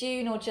either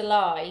June or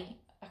July.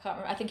 I can't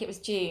remember. I think it was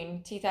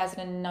June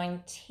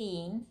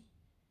 2019.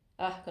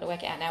 Oh, I've got to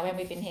work it out now. When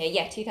we've been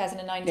here,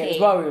 2019. Yeah, it was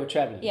while we were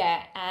travelling.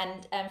 Yeah,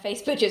 and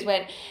Facebook just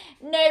went,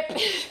 nope.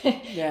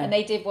 And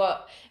they did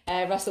what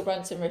Russell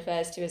Brunson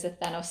refers to as a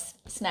Thanos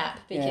snap,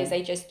 because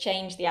they just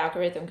changed the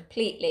algorithm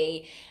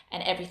completely,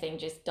 and everything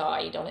just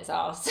died on its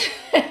arse.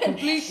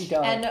 Completely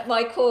died. And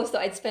my course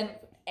that I'd spent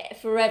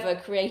forever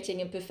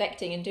creating and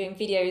perfecting and doing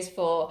videos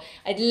for,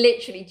 I'd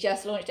literally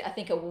just launched it, I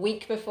think a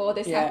week before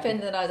this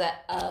happened, and I was like,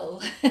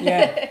 oh.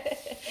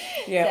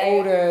 So,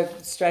 all the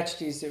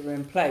strategies that were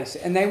in place,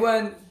 and they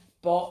weren't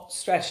bot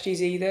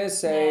strategies either.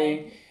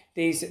 So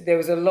there's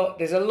a lot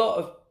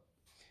of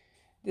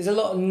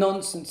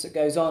nonsense that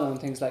goes on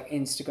things like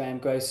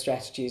Instagram growth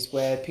strategies,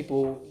 where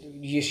people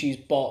just use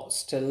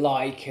bots to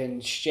like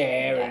and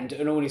share and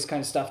all this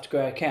kind of stuff to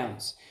grow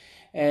accounts.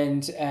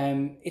 And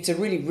it's a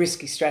really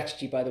risky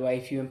strategy, by the way,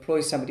 if you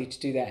employ somebody to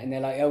do that and they're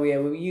like, oh yeah,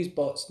 well, we use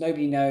bots,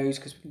 nobody knows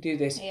because we can do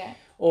this.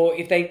 Or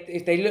if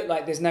they look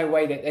like there's no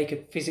way that they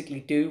could physically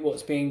do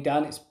what's being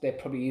done, they're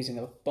probably using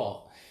a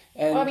bot.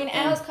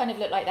 Ours kind of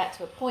looked like that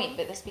to a point,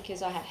 but that's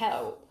because I had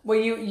help. Well,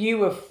 you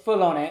were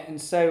full on it,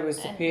 and so was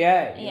the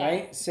PA,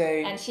 right? So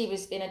and she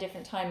was in a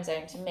different time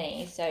zone to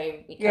me, so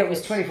we covered, it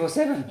was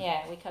 24/7.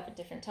 Yeah, we covered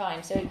different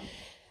times. So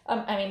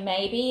I mean,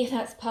 maybe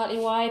that's partly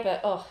why,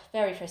 but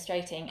very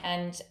frustrating.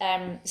 And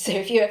so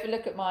if you ever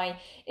look at my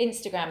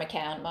Instagram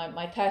account,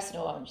 my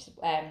personal one, which is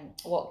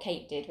what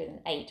Kate did with an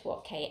 8,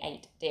 what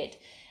K8 did,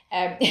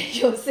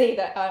 you'll see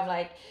that I'm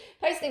like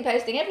posting,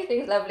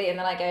 everything's lovely, and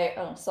then I go,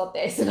 oh, sod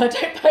this, and I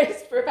don't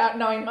post for about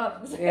 9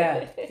 months. But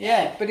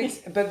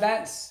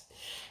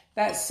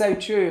that's so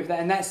true of that,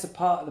 and that's the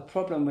part of the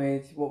problem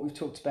with what we've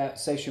talked about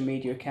social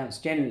media accounts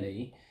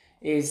generally,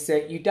 is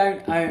that you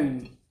don't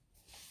own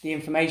the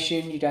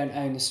information, you don't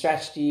own the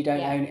strategy, you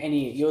don't own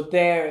any. You're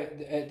there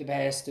at the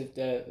behest of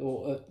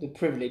the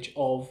privilege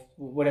of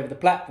whatever the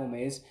platform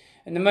is.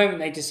 And the moment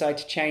they decide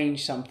to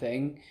change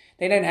something,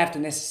 they don't have to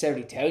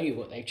necessarily tell you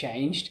what they've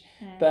changed,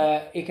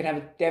 but it can have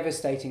a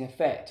devastating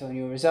effect on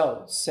your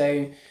results.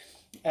 So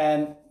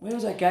where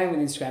was I going with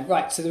Instagram?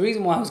 Right, so the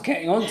reason why I was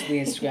getting onto the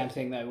Instagram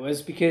thing though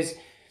was because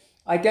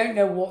I don't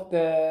know what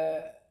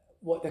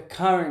the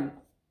current,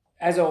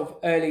 as of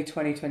early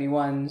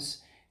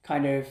 2021's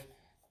kind of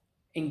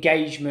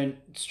engagement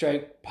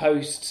stroke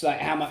posts, like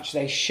how much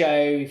they show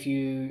if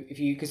you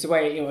because the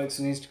way it works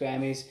on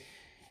Instagram is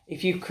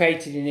if you've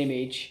created an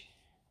image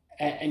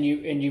and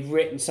you've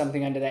written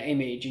something under that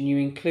image and you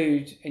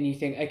include and you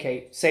think,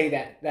 okay, say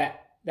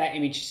that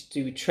image is to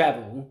do with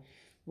travel.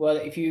 Well,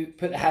 if you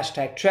put the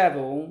hashtag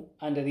travel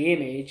under the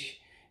image,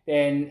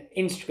 then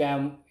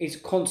Instagram is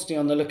constantly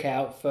on the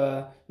lookout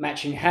for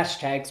matching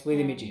hashtags with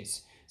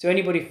images. So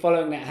anybody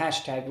following that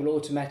hashtag will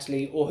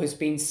automatically, or has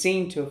been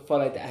seen to have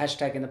followed that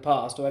hashtag in the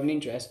past or have an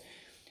interest,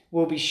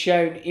 will be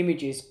shown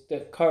images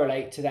that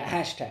correlate to that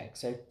hashtag,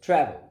 so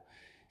travel.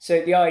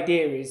 So the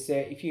idea is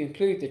that if you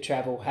include the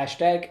travel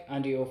hashtag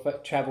under your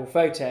travel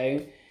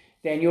photo,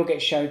 then you'll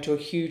get shown to a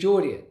huge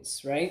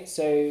audience, right?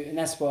 So, and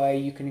that's why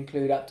you can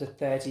include up to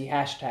 30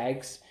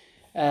 hashtags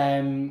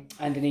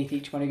underneath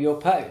each one of your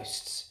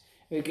posts.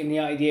 And the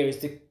idea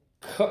is each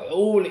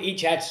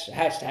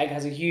hashtag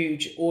has a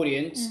huge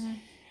audience,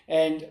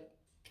 and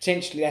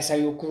potentially that's how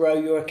you'll grow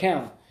your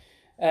account.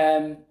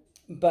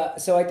 But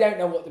so I don't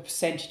know what the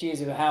percentage is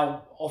of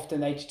how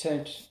often they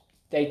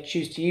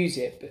choose to use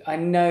it, but I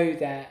know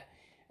that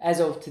as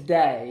of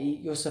today,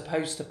 you're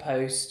supposed to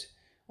post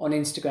on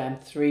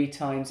Instagram 3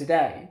 times a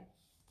day.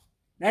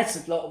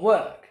 That's a lot of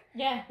work.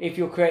 Yeah. If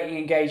you're creating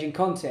engaging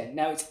content.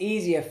 Now, it's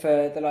easier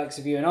for the likes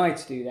of you and I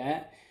to do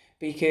that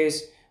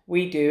because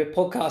we do a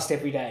podcast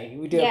every day.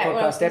 We do a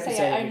podcast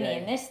episode every day. Only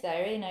in this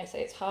though, so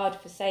it's hard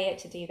for Say It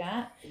to do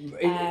that.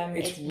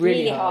 It's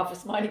really hard for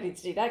Smiley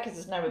to do that because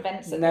there's no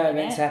events at the minute. No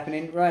events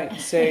happening, right.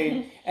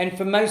 So, and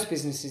for most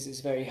businesses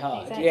it's very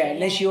hard. Exactly,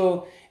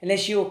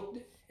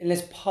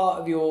 unless part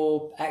of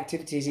your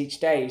activities each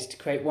day is to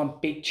create one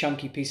big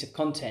chunky piece of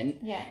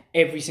content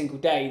every single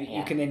day that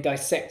you can then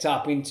dissect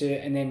up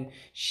into and then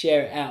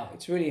share it out.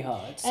 It's really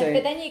hard. So,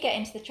 but then you get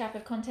into the trap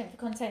of content for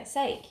content's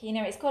sake.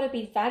 It's got to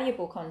be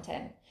valuable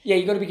content. Yeah,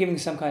 you've got to be giving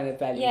some kind of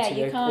value to the audience.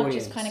 Yeah, you can't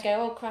just kind of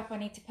go, oh crap, I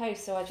need to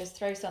post, so I just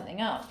throw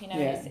something up.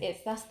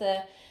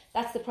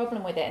 That's the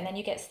problem with it, and then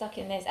you get stuck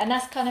in this, and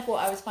that's kind of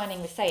what I was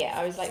finding with Say It.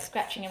 I was like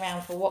scratching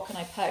around for what can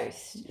I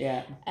post,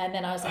 and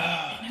then I was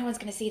like, no one's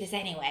going to see this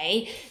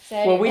anyway.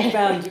 So we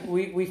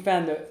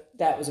found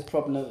that was a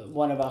problem that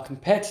one of our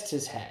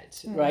competitors had.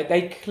 Right,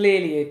 they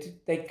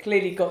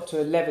clearly got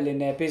to a level in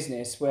their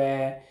business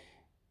where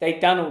they'd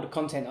done all the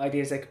content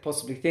ideas they could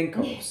possibly think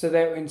of. So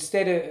they were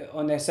instead of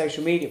on their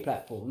social media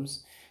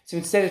platforms. So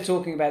instead of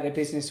talking about their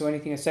business or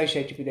anything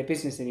associated with their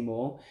business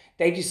anymore,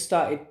 they just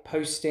started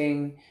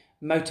posting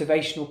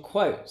motivational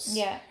quotes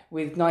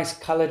with nice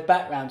coloured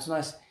backgrounds,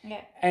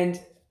 and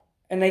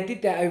they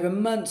did that over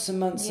months and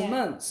months and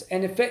months,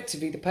 and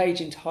effectively the page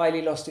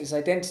entirely lost its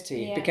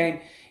identity. It became,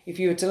 if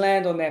you were to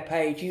land on their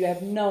page, you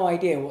have no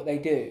idea what they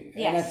do.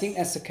 And I think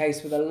that's the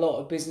case with a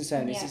lot of business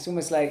owners. It's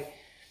almost like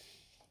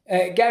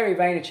Gary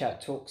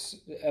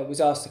Vaynerchuk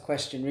was asked a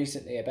question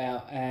recently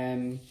about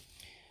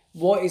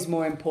what is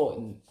more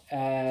important,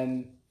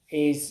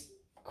 is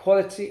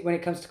quality when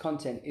it comes to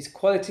content. Is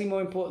quality more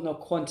important or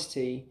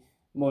quantity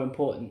more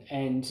important?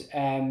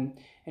 And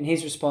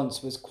his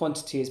response was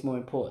quantity is more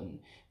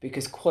important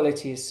because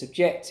quality is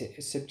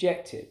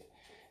subjective.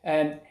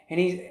 And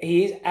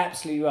he is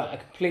absolutely right.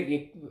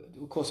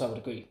 Of course I would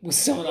agree with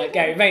someone like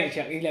Gary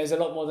Vaynerchuk. He knows a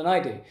lot more than I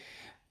do,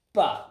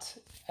 but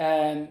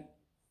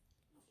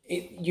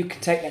you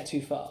can take that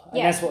too far,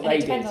 and that's what they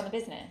did. It depends on the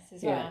business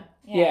as well.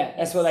 Yeah,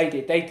 that's what they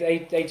did.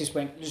 They just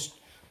went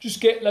just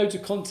get loads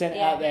of content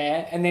out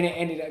there, and then it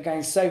ended up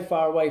going so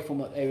far away from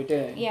what they were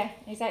doing. Yeah,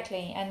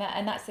 exactly,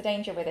 and that's the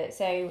danger with it.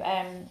 So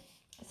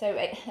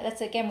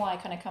that's again why I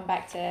kind of come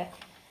back to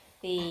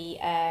the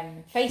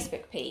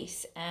Facebook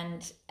piece,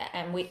 and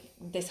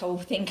this whole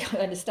thing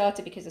kind of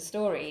started because of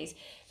stories,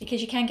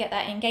 because you can get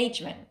that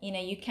engagement.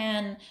 You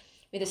can.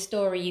 With a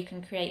story, you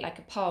can create like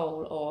a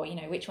poll, or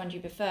which one do you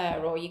prefer,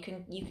 or you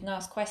can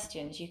ask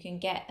questions. You can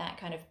get that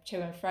kind of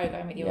to and fro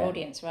going with your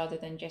audience, rather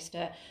than just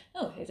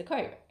here's a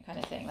quote kind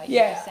of thing, like you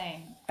were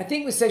saying. I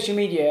think with social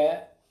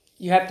media,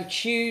 you have to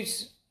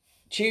choose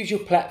your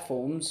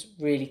platforms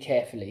really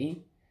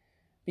carefully,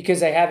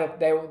 because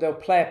they'll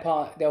play a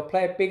part. They'll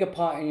play a bigger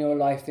part in your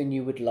life than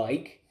you would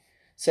like.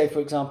 So, for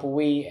example,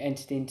 we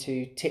entered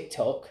into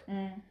TikTok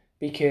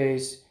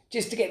because.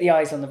 Just to get the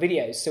eyes on the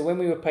videos. So when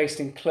we were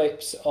posting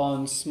clips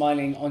on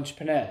Smiling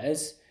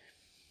Entrepreneurs,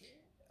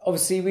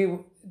 obviously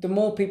the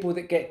more people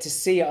that get to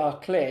see our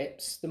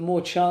clips, the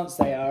more chance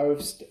they are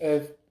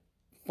of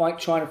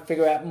trying to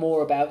figure out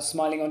more about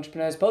Smiling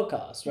Entrepreneurs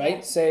podcast, right?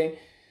 Yeah. So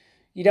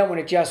you don't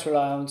want to just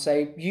rely on,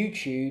 say,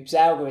 YouTube's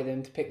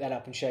algorithm to pick that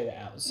up and show that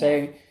out.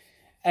 So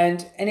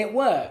And it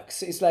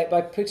works. It's like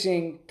by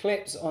putting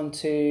clips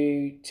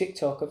onto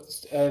TikTok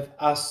of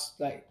us,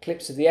 like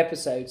clips of the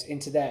episodes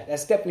into that.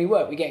 That's definitely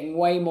worked. We're getting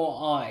way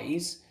more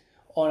eyes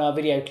on our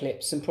video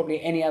clips than probably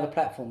any other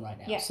platform right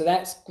now. Yeah. So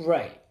that's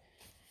great.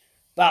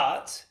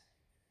 But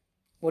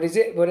what is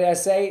it? What did I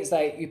say? It's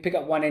like you pick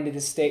up one end of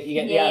the stick, you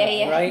get the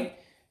other, right?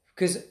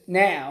 Because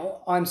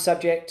now I'm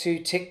subject to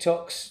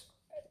TikTok's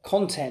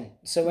content.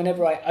 So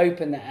whenever I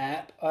open the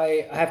app,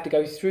 I have to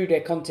go through their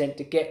content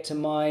to get to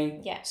my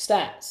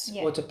stats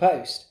or to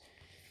post.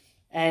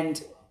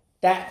 And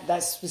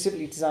that's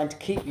specifically designed to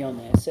keep me on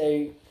there.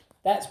 So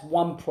that's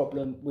one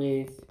problem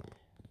with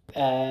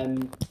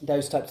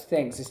those types of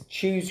things, is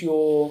choose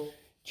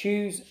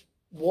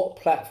what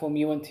platform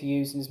you want to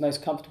use and is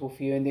most comfortable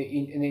for you and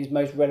is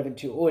most relevant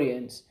to your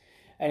audience,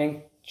 and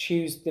then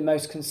choose the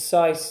most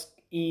concise,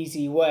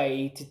 easy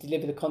way to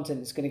deliver the content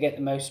that's going to get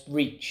the most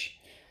reach.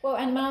 Well,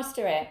 and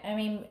master it. I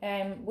mean,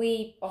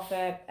 we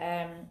offer,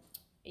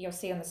 you'll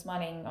see on the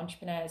Smiling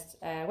Entrepreneurs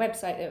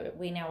website that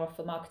we now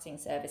offer marketing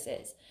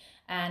services.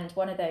 And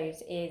one of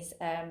those is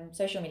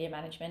social media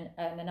management,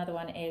 and another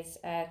one is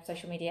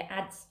social media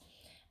ads.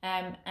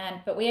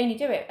 But we only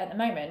do it at the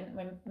moment.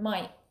 We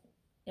might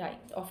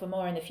offer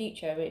more in the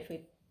future if we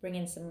bring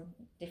in some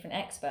different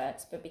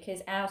experts, but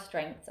because our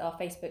strengths are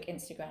Facebook,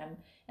 Instagram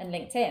and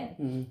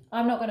LinkedIn,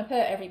 I'm not going to put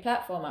every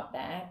platform up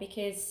there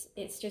because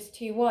it's just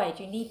too wide.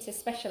 You need to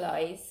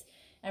specialize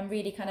and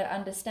really kind of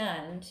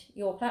understand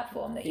your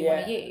platform that you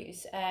want to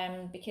use,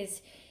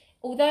 because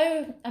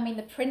although, I mean,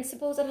 the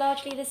principles are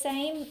largely the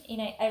same,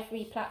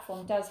 every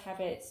platform does have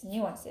its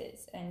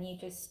nuances, and you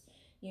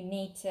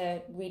need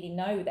to really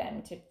know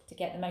them to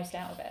get the most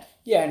out of it.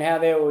 Yeah, and how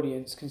their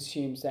audience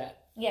consumes that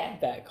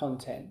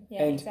content.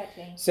 Yeah, and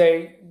exactly.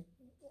 So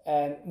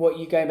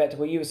going back to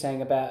what you were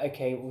saying about,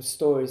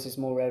 stories is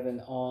more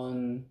relevant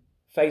on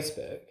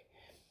Facebook.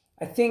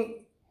 I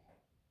think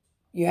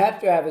you have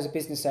to have, as a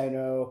business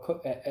owner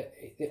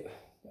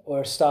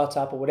or a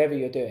startup or whatever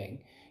you're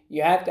doing,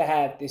 you have to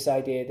have this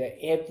idea that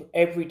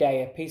every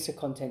day a piece of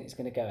content is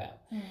going to go out,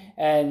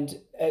 and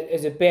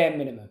as a bare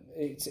minimum,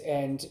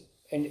 and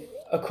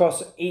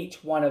across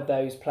each one of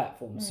those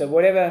platforms. So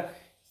whatever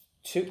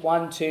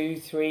 1, 2,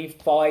 3,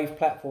 5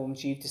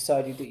 platforms you've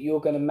decided that you're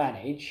going to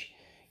manage,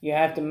 you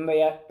have to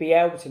be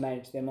able to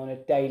manage them on a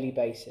daily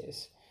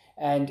basis.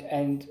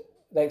 And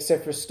like, so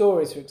for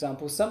stories, for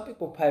example, some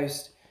people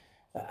post,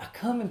 I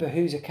can't remember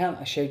whose account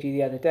I showed you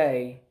the other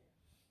day,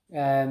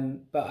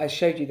 but I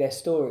showed you their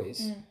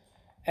stories.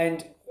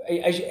 And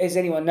as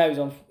anyone knows,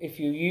 if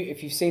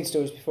you've seen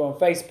stories before on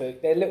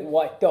Facebook, they're little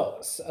white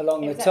dots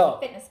along the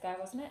top. The fitness guy,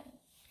 wasn't it?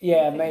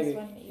 Yeah, maybe.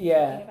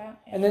 Yeah.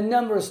 And the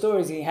number of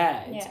stories he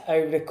had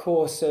over the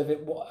course of a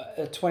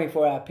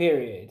 24-hour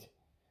period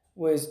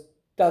was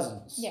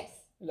dozens. Yes.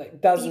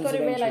 Like dozens. You've got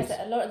to realise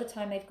that a lot of the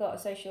time they've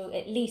got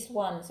at least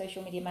one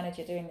social media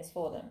manager doing this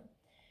for them.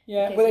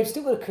 Yeah, well, they've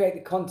still got to create the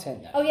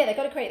content, though. Oh, yeah, they've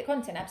got to create the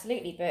content,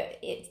 absolutely. But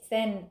it's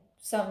then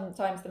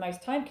sometimes the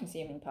most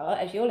time-consuming part,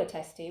 as you'll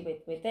attest to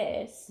with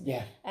this.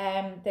 Yeah.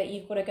 That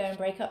you've got to go and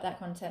break up that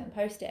content and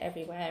post it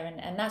everywhere.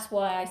 And that's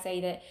why I say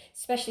that,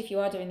 especially if you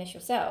are doing this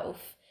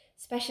yourself,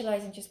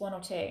 specialise in just one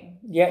or two.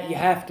 Yeah, you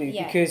have to,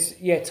 because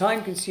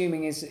time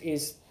consuming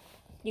is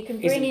you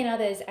can bring in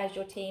others as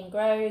your team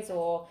grows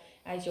or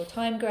as your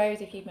time grows,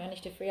 if you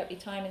manage to free up your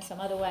time in some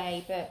other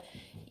way, but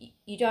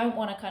you don't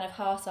want to kind of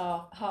half-ass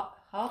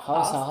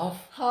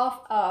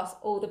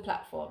all the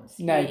platforms.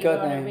 No, you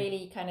want to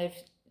really kind of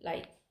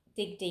like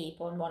dig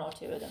deep on one or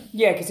two of them.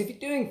 Yeah, because if you're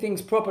doing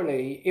things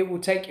properly, it will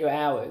take you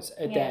hours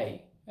a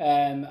day.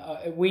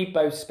 We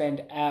both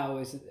spend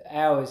hours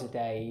a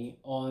day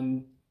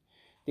on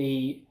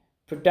the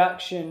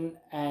production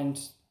and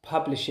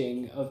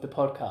publishing of the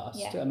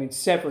podcast. I mean,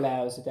 several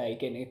hours a day,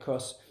 getting it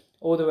across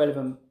all the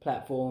relevant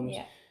platforms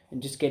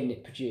and just getting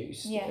it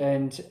produced.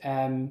 And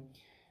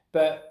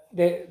but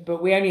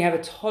we only have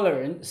a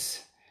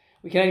tolerance.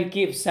 We can only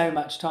give so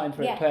much time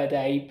for it per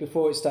day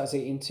before it starts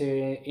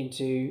into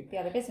the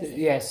other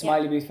businesses.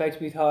 Smiley Booth, Photo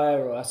Booth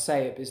Hire, or our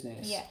Say It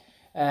business.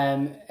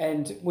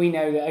 And we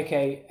know that,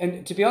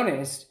 and to be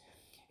honest,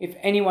 if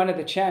any one of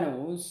the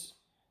channels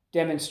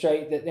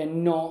demonstrate that they're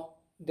not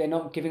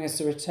giving us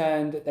the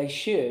return that they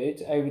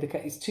should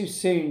it's too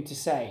soon to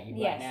say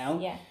right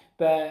now.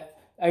 But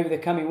over the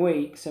coming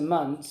weeks and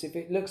months, if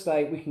it looks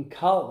like we can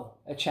cull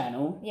a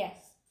channel,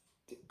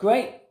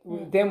 great.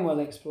 Then we'll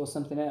explore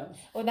something else.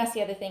 Well, that's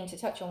the other thing to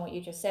touch on what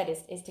you just said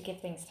is to give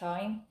things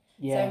time.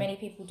 So many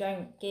people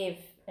don't give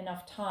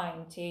enough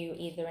time to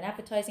either an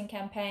advertising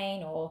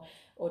campaign or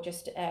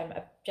just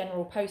a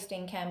general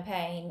posting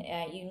campaign.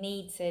 You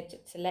need to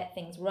let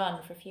things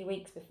run for a few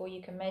weeks before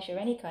you can measure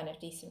any kind of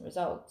decent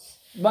results.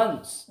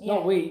 Months,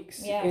 not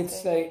weeks.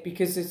 It's like,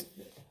 because it's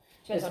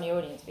depends on your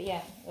audience, but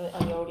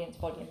on your audience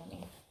volume, I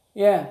mean.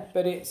 Yeah,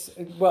 but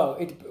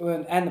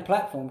and the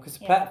platform, because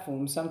the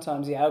platform,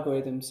 sometimes the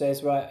algorithm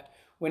says, right,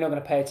 we're not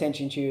going to pay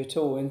attention to you at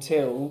all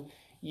until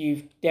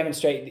you've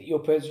demonstrated that you're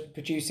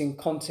producing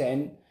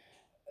content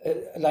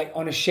like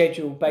on a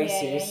scheduled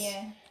basis,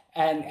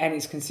 and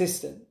it's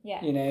consistent.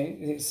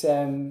 It's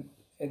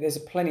there's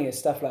plenty of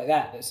stuff like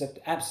that that's an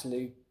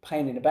absolute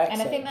pain in the backside.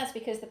 And I think that's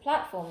because the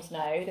platforms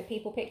know that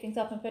people pick things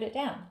up and put it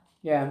down.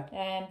 Yeah.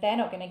 And they're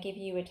not going to give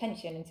you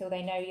attention until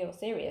they know you're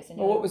serious. And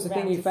well, what was the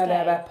thing you found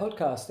out about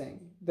podcasting?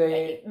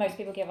 Most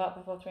people give up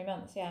before 3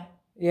 months. Yeah.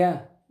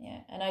 Yeah.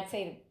 Yeah, and I'd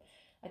say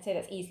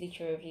that's easily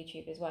true of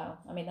YouTube as well.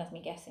 I mean, that's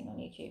me guessing on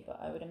YouTube,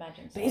 but I would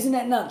imagine so. But isn't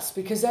that nuts?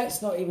 Because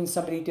that's not even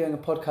somebody doing a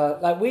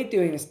podcast. Like, we're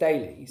doing this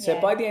daily. So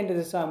by the end of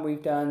the time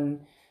we've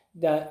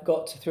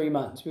got to 3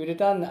 months, we would have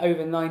done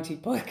over 90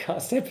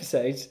 podcast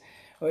episodes,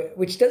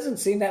 which doesn't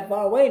seem that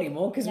far away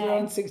anymore because we're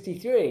on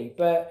 63.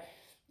 But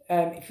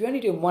if you're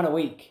only doing one a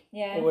week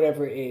or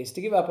whatever it is,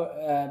 to give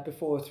up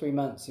before 3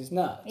 months is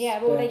nuts.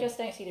 Yeah, well, they just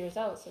don't see the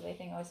results, so they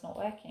think, oh, it's not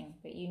working.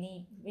 But you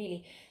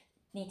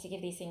need to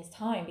give these things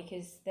time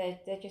because they're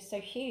just so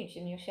huge,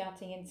 and you're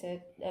shouting into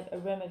a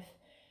room of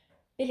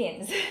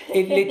billions.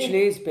 It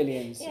literally is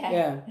billions.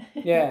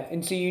 Yeah.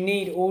 And so you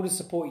need all the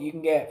support you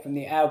can get from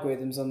the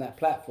algorithms on that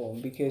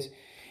platform because,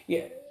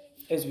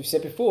 as we've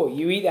said before,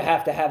 you either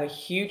have to have a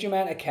huge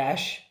amount of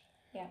cash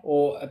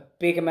or a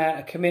big amount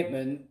of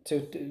commitment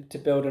to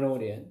build an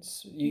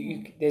audience.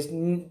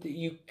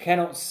 You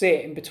cannot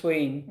sit in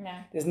between. No.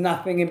 There's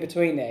nothing in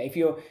between there. If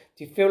you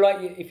feel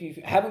like if you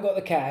haven't got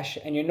the cash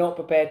and you're not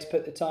prepared to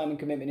put the time and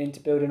commitment in to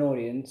build an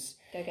audience,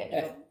 go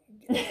get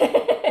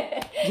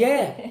a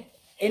job.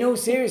 In all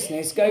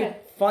seriousness, go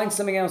find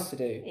something else to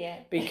do. Yeah.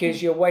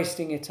 Because you're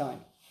wasting your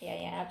time.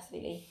 Yeah,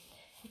 absolutely.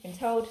 You've been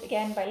told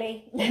again by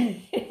Lee.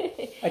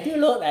 I do a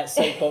lot of that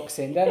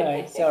soapboxing, don't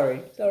I?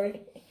 Sorry.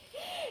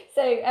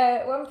 So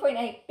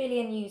 1.8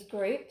 billion used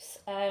groups,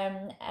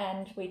 and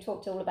we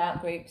talked all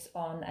about groups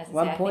on, as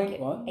I say,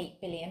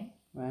 8 billion.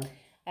 Wow.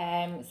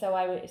 So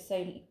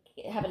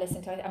have a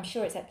listen to it. I'm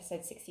sure it's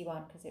episode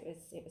 61 because it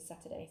was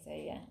Saturday. So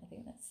yeah, I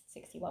think that's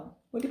 61.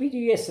 What did we do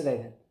yesterday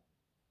then?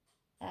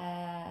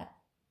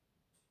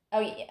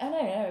 No,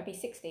 it'd be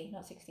 60,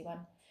 not 61.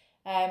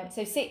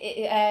 So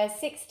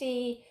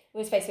 60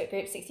 was Facebook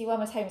groups, 61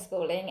 was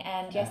homeschooling,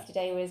 and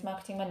yesterday was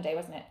Marketing Monday,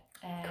 wasn't it?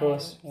 Of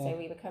course. Yeah. So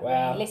we were covering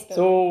a list of... It's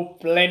all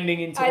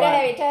blending into one. I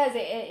know, it does.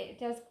 It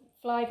does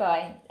fly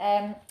by.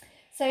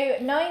 So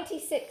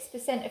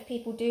 96% of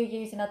people do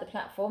use another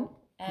platform.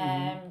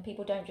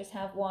 People don't just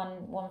have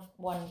one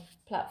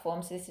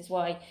platform. So this is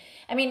why...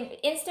 I mean,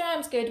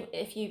 Instagram's good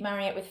if you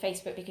marry it with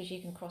Facebook because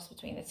you can cross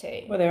between the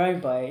two. Well, they're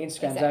owned by...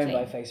 Instagram's owned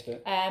by Facebook.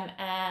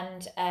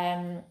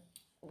 And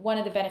one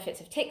of the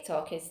benefits of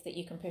TikTok is that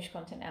you can push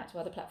content out to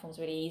other platforms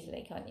really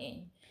easily, can't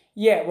you?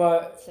 Yeah,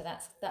 well... So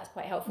that's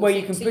quite helpful. Well,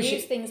 you can push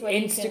it...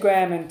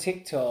 Instagram and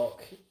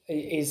TikTok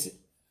is...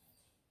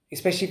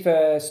 Especially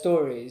for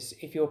stories,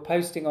 if you're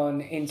posting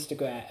on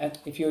Instagram,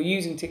 if you're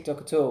using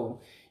TikTok at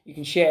all, you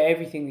can share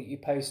everything that you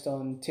post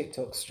on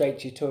TikTok straight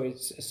to your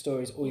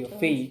stories or your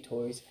feed,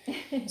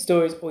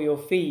 stories or your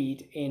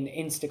feed in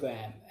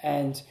Instagram.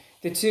 And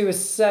the two are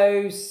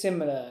so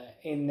similar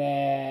in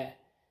their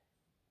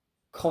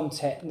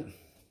content.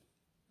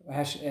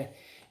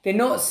 They're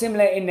not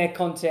similar in their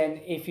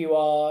content if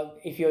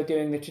you're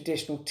doing the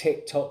traditional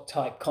TikTok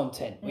type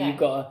content where you've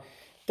got to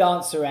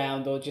dance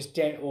around or just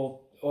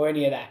or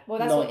any of that. Well,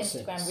 that's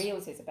nonsense. What Instagram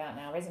Reels is about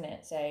now, isn't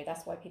it? So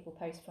that's why people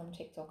post from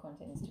TikTok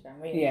onto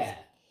Instagram Reels. Yeah,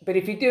 but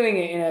if you're doing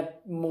it in a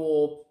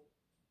more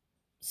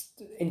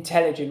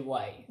intelligent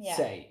way,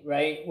 say,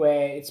 right,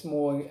 where it's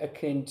more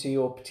akin to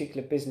your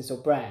particular business or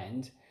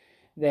brand,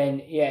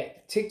 then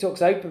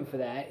TikTok's open for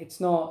that. It's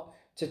not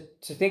to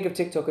think of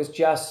TikTok as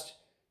just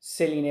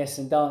silliness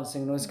and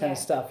dancing and all this kind of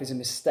stuff is a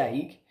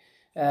mistake.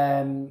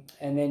 And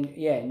then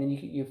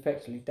you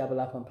effectively double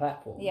up on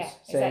platforms. Yeah,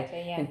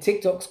 exactly. Yeah. And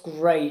TikTok's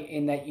great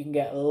in that you can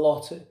get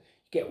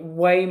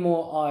way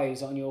more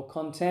eyes on your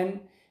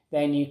content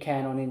than you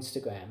can on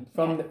Instagram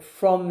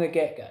from the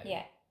get go.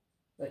 Yeah.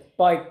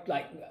 By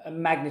a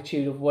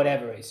magnitude of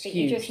whatever, it's but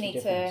huge. You just need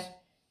to,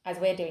 as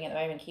we're doing at the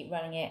moment, keep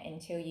running it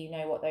until you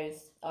know what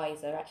those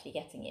eyes are actually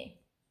getting you.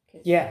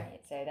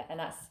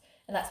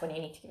 And that's when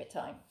you need to give it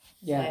time.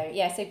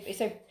 Yeah.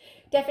 So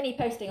definitely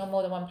posting on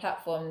more than one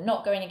platform,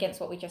 not going against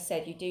what we just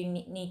said. You do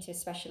need to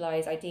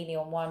specialise ideally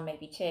on one,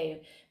 maybe two,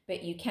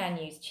 but you can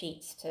use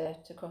cheats to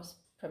cross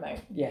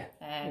promote. Yeah,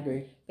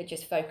 agree. But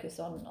just focus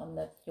on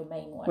your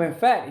main one. Well, in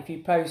fact, if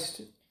you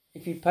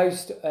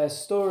post a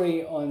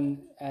story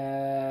on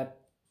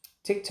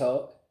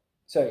TikTok,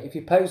 if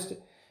you post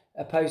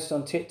a post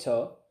on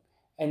TikTok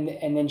and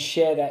then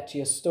share that to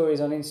your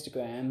stories on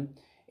Instagram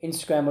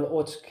will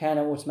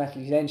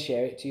automatically then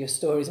share it to your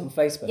stories on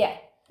Facebook. Yeah,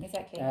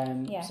 exactly.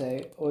 So,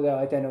 although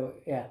I don't know,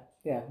 yeah.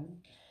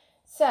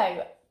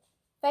 So,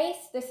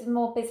 this is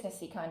more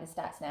businessy kind of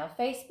stats now.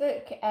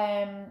 Facebook,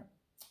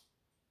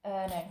 no,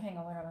 hang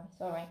on, where am I?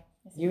 Sorry.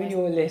 You and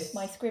your list.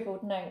 My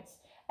scribbled notes.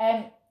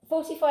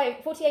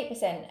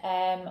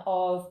 48%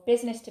 of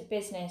business to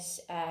business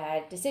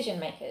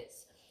decision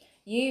makers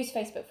use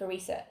Facebook for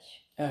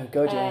research. Oh,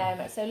 God,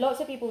 yeah. So lots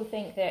of people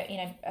think that,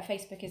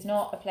 Facebook is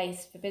not a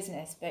place for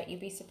business, but you'd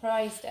be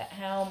surprised at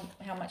how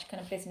much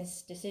kind of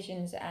business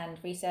decisions and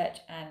research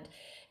and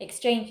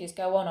exchanges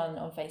go on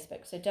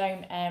Facebook. So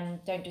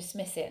don't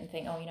dismiss it and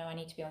think, I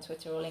need to be on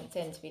Twitter or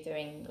LinkedIn to be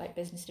doing like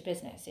business to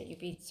business. You'd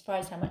be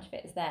surprised how much of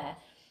it is there.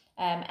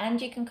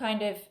 And you can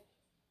kind of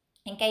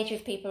engage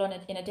with people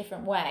in a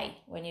different way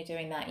when you're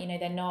doing that.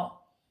 They're not,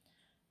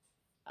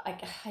 I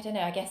don't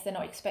know, I guess they're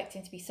not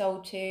expecting to be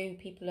sold to.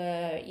 People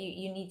are,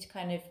 you need to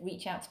kind of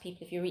reach out to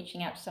people. If you're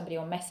reaching out to somebody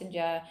on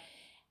Messenger,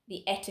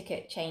 the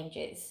etiquette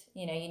changes.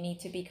 You need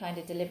to be kind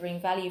of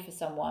delivering value for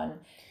someone.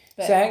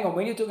 But, so hang on,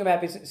 when you're talking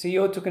about business, so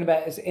you're talking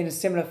about as in a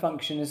similar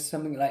function as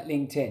something like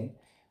LinkedIn,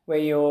 where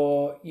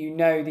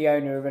the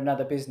owner of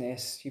another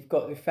business, you've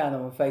found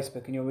them on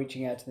Facebook and you're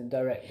reaching out to them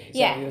directly. Is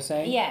that what you're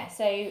saying? Yeah.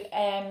 So,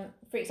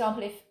 for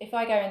example, if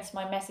I go into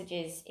my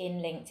messages in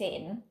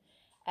LinkedIn,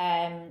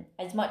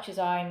 as much as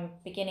I'm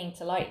beginning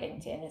to like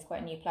LinkedIn, it's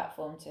quite a new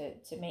platform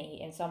to me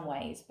in some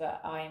ways,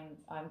 but I'm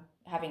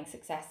having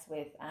success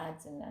with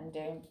ads and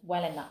doing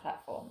well in that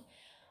platform.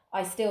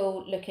 I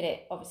still look at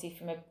it obviously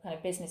from a kind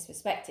of business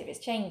perspective. It's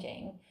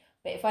changing,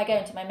 but if I go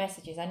into my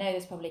messages, I know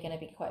there's probably going to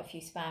be quite a few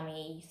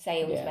spammy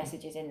sales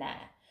messages in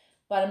there,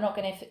 but I'm not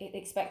going to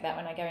expect that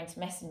when I go into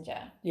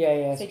Messenger.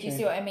 Yeah. So do you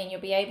see what I mean?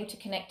 You'll be able to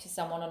connect to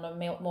someone on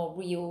a more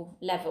real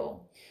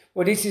level.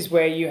 Well, this is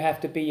where you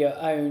have to be your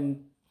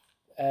own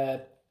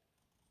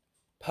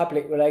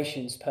public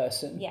relations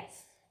person.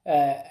 Yes.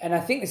 And I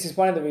think this is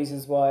one of the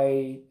reasons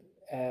why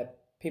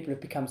people have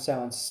become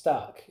so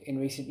unstuck in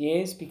recent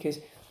years, because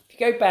if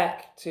you go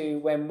back to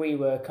when we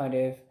were kind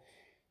of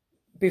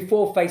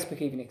before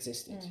Facebook even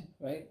existed,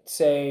 right?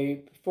 So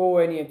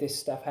before any of this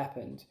stuff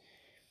happened,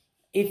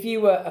 if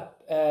you were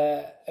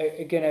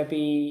going to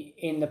be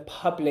in the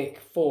public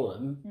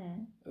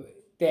forum,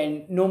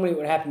 then normally what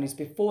would happen is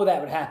before that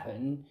would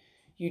happen,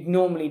 you'd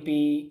normally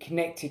be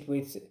connected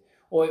with,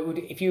 or it would,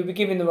 if you were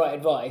given the right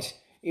advice,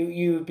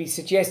 you would be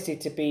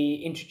suggested to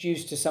be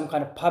introduced to some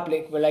kind of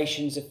public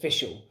relations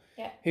official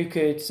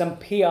some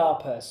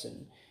PR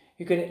person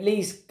who could at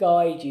least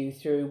guide you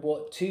through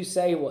what to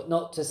say, what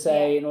not to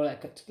say, and all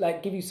that,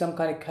 like give you some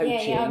kind of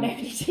coaching. Yeah,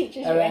 nobody teaches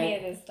you any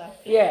of this stuff.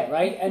 Yeah,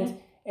 right. And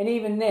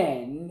even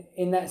then,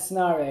 in that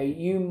scenario,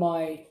 you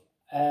might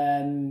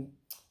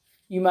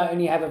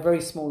only have a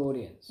very small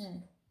audience,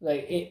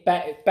 like it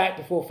back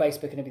before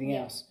Facebook and everything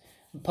else.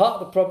 And part of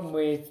the problem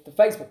with the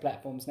Facebook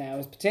platforms now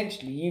is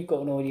potentially you've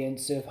got an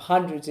audience of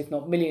hundreds, if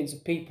not millions,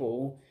 of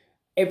people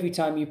every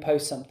time you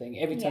post something,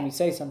 every time you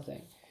say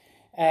something,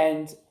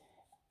 and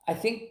I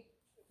think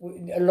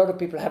a lot of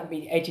people haven't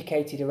been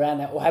educated around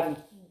that or haven't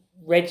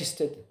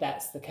registered that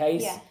that's the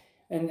case. Yeah.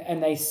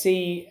 And they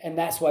see, and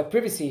that's why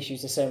privacy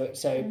issues are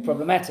so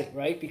problematic,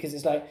 right? Because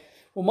it's like,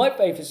 well, my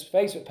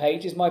Facebook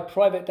page is my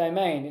private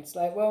domain. It's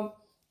like, well,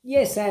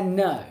 yes and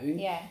no.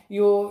 Yeah.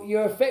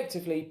 You're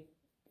effectively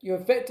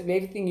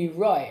everything you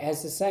write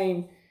has the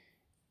same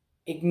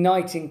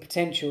igniting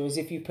potential as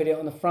if you put it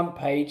on the front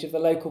page of the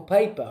local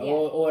paper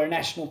or a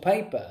national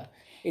paper.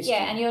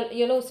 And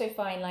you'll also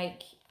find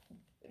like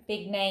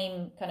big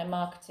name kind of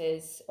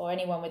marketers or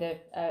anyone with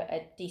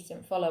a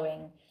decent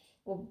following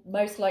will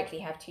most likely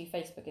have 2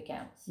 Facebook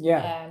accounts.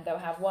 Yeah. They'll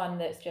have one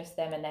that's just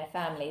them and their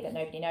family that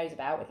nobody knows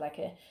about with like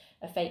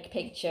a fake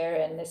picture,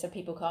 and so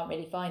people can't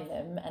really find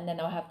them, and then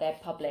they'll have their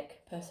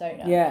public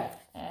persona. Yeah.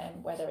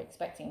 Where they're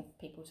expecting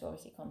people to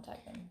obviously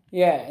contact them.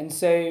 Yeah, and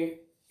so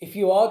if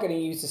you are going to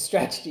use the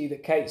strategy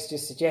that Kate's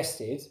just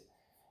suggested,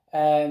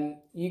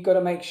 you've got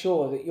to make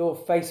sure that your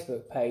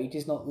Facebook page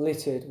is not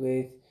littered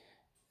with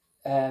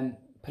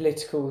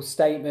political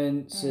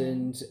statements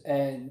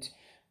and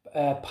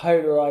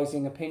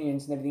polarizing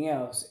opinions and everything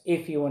else,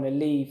 if you want to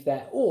leave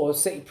that, or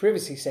set your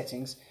privacy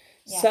settings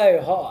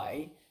so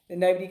high that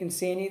nobody can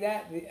see any of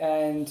that,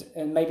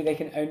 and maybe they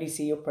can only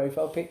see your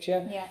profile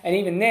picture. Yeah. And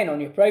even then,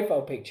 on your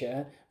profile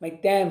picture,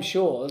 make damn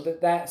sure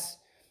that that's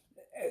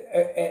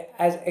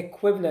as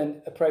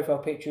equivalent a profile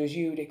picture as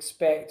you would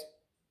expect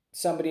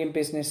somebody in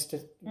business to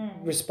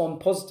respond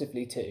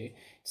positively to.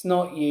 It's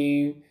not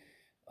you,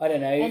 I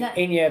don't know,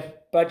 in your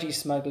budgie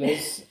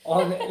smugglers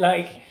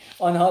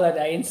on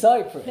holiday in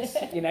Cyprus,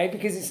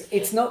 because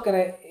it's not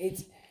gonna,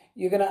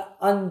 you're gonna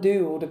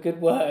undo all the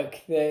good work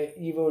that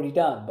you've already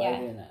done by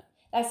doing that.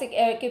 That's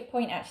a good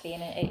point actually,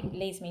 and it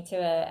leads me to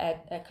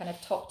a kind of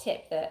top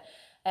tip that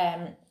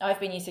I've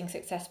been using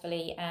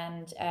successfully,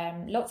 and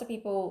lots of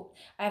people,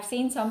 I've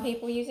seen some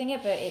people using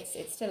it, but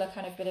it's still a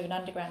kind of bit of an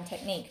underground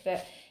technique.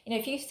 But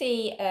if you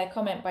see a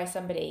comment by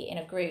somebody in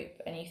a group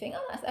and you think,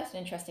 oh, that's an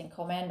interesting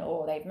comment,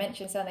 or they've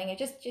mentioned something, it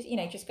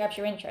just grabs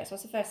your interest.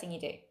 What's the first thing you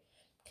do?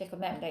 Click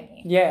on them, don't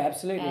you? Yeah,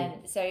 absolutely.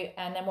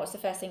 And then what's the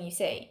first thing you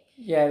see?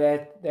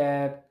 Yeah,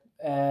 their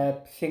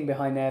thing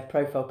behind their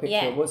profile picture.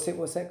 Yeah. What's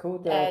that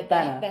called? The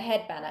banner. The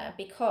head banner,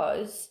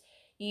 because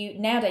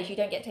nowadays you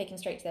don't get taken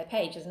straight to their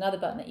page. There's another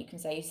button that you can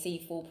say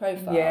see full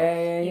profile.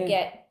 You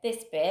get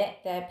this bit,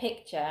 their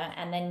picture,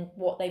 and then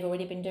what they've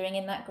already been doing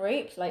in that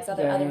group, like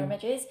other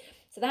images.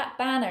 So that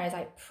banner is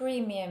like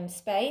premium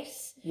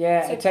space.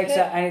 Yeah, so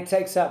it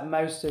takes up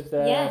most of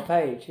the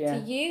page. Yeah.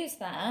 To use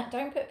that,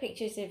 don't put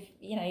pictures of,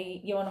 you know,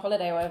 you're on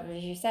holiday or whatever,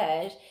 as you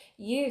said.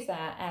 Use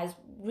that as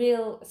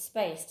real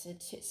space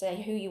to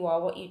say who you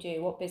are, what you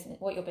do,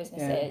 what your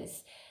business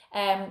is.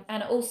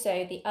 And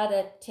also the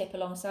other tip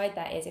alongside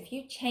that is if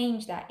you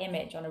change that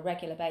image on a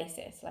regular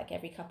basis, like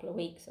every couple of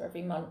weeks or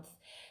every month,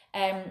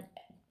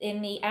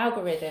 in the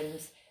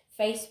algorithms,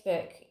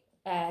 Facebook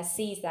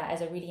sees that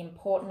as a really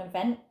important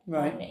event.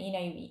 Right. And, you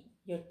know,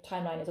 your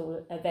timeline is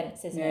all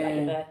events, isn't it? Like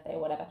your birthday or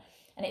whatever.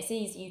 And it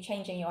sees you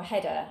changing your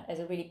header as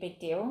a really big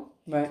deal.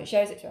 Right. So it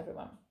shows it to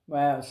everyone.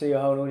 Wow, so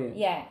your whole audience.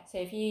 Yeah. So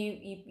if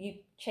you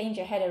change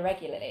your header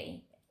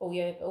regularly, all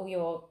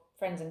your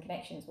friends and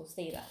connections will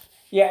see that.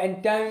 Yeah,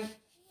 and don't,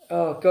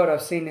 oh God,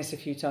 I've seen this a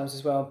few times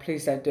as well.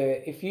 Please don't do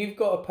it. If you've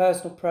got a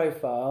personal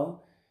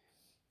profile,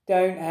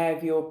 don't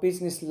have your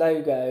business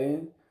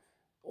logo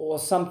or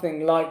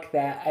something like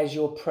that as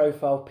your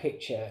profile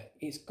picture.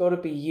 It's got to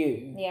be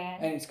you. Yeah.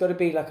 And it's got to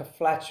be like a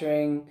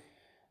flattering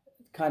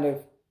kind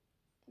of.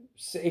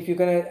 So if you're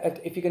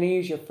gonna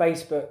use your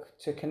Facebook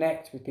to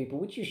connect with people,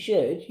 which you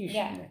should.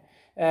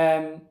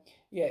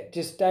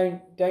 Just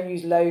don't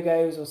use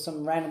logos or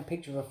some random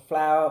picture of a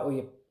flower or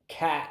your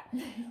cat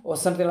or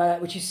something like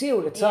that, which you see all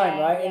the time,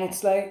 right? Yeah. And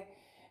it's like,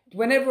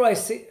 whenever I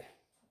see,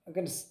 I'm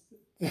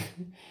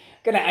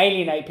gonna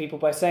alienate people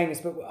by saying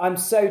this, but I'm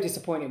so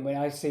disappointed when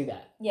I see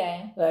that.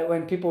 Yeah. Like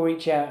when people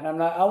reach out and I'm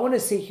like, I want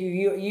to see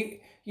who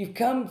you've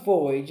come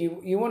forward,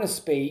 you want to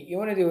speak, you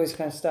want to do all this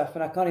kind of stuff,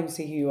 and I can't even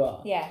see who you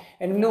are. Yeah.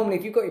 And normally,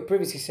 if you've got your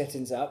privacy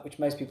settings up, which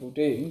most people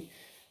do,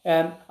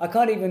 I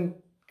can't even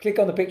click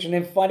on the picture and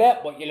then find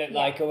out what you look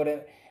like or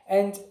whatever.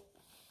 And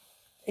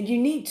you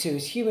need to,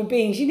 as human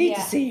beings, you need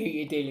to see who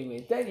you're dealing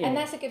with, don't you? And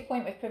that's a good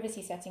point with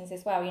privacy settings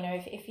as well. You know,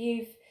 if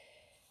you've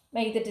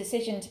made the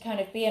decision to kind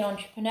of be an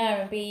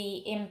entrepreneur and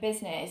be in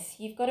business,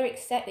 you've got to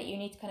accept that you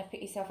need to kind of put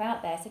yourself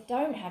out there. So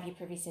don't have your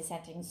privacy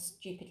settings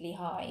stupidly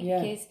high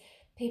because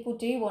people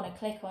do want to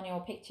click on your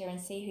picture and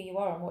see who you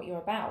are and what you're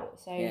about.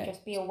 So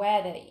just be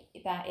aware that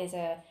that is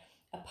a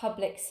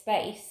public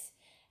space.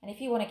 And if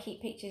you want to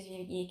keep pictures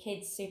of your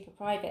kids super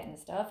private and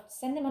stuff,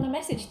 send them on a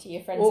message to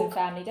your friends and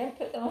family. Don't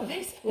put them on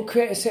Facebook. Or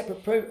create a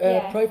separate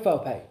profile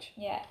page.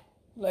 Yeah.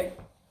 Like,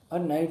 I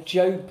don't know,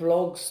 Joe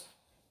Blogs,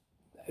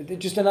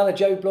 just another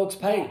Joe Blogs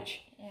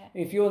page. Yeah.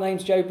 If your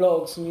name's Joe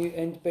Blogs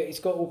but it's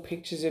got all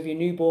pictures of your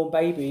newborn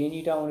baby and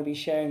you don't want to be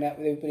sharing that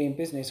with everybody in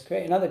business,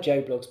 create another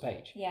Joe Blogs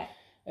page. Yeah.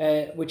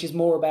 Which is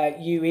more about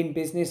you in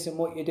business and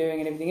what you're doing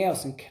and everything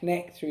else, and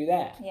connect through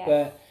that. Yeah.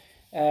 But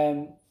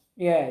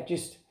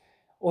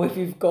or if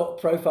you've got a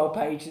profile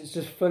page that's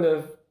just full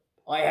of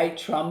I hate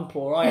Trump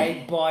or I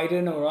hate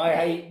Biden or I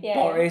hate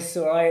Boris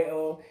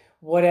or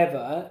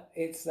whatever,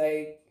 it's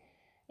like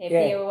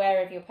be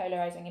aware of your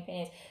polarizing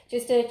opinions.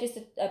 Just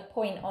a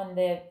point on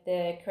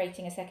the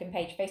creating a second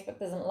page. Facebook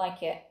doesn't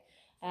like it.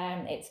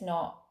 It's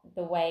not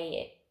the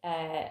way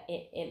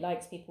it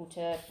likes people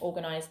to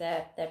organize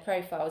their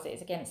profiles.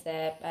 It's against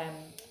their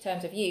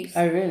terms of use.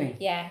 Oh really?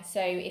 Yeah. So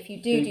if you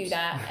do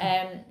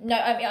that, no,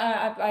 I mean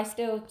I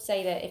still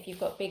say that if you've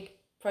got big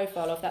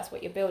profile, if that's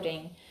what you're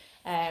building,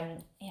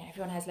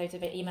 everyone has loads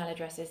of email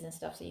addresses and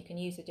stuff, so you can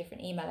use a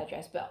different email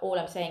address. But all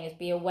I'm saying is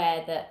be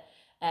aware that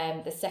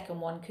the second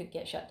one could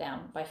get shut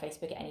down by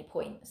Facebook at any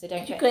point. So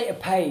don't create a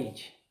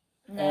page.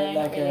 No,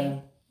 not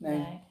really.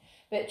 No.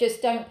 But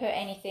just don't put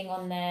anything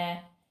on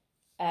there.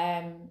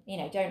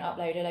 Don't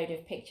upload a load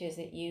of pictures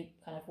that you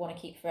kind of want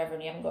to keep forever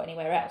and you haven't got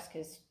anywhere else,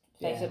 because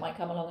Facebook might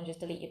come along and just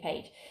delete your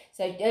page.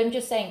 So I'm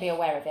just saying, be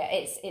aware of it.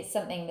 It's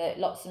something that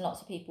lots and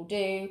lots of people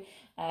do.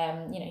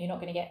 You're not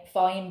going to get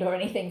fined or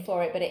anything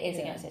for it, but it is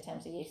against their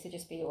terms of use. So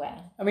just be aware.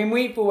 I mean,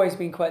 we've always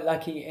been quite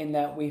lucky in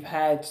that we've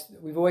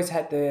always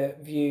had the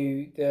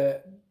view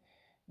that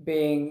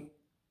being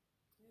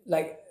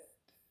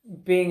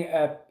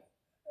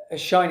a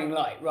shining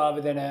light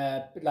rather than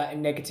a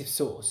negative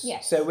source.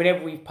 Yes. So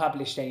whenever we've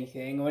published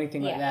anything or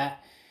anything like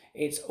that,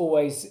 it's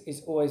always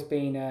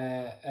been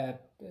a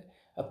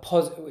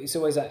positive. It's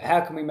always like,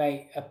 how can we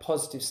make a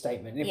positive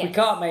statement? And if we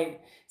can't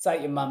it's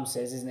like your mum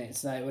says, isn't it?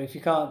 It's like, well, if you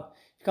can't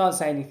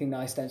say anything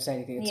nice, don't say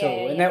anything at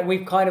all. And that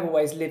we've kind of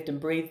always lived and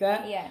breathed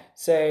that. Yeah.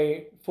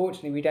 So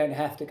fortunately, we don't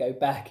have to go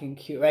back and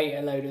curate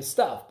a load of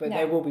stuff, but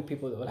there will be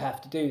people that will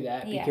have to do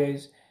that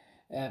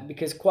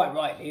because quite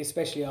rightly,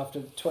 especially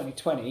after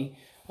 2020,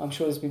 I'm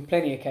sure there's been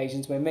plenty of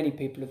occasions where many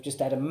people have just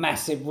had a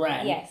massive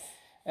rant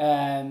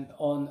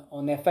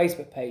on their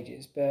Facebook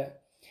pages.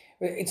 But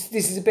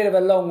this is a bit of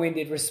a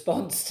long-winded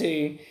response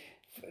to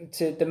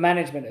the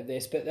management of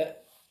this,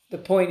 but the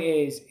point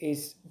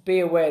is be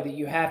aware that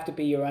you have to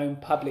be your own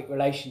public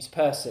relations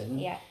person.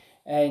 Yeah.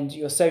 And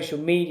your social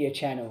media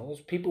channels,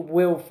 people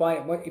will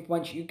find it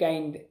once you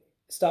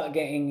start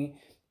getting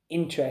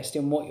interest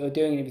in what you're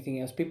doing and everything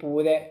else. People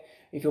will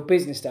if your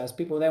business does,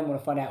 people then want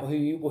to find out who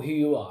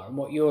you are and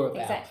what you're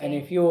about. Exactly. And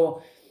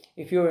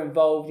if you're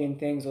involved in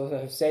things or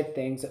have said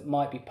things that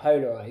might be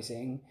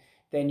polarizing,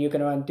 then you're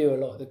going to undo a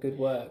lot of the good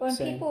work. Well,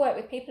 people work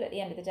with people at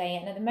the end of the day,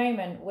 and at the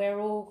moment we're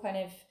all kind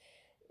of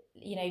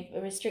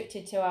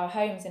restricted to our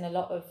homes in a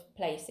lot of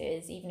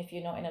places. Even if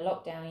you're not in a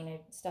lockdown,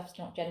 stuff's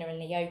not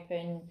generally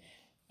open.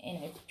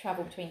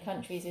 Travel between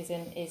countries is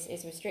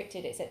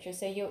restricted, etc.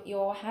 So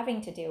you're having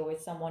to deal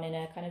with someone in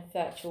a kind of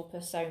virtual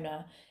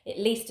persona, at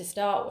least to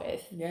start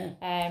with.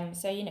 Yeah.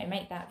 So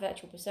make that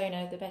virtual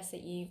persona the best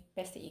that you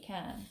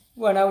can.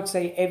 Well, and I would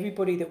say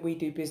everybody that we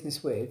do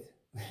business with,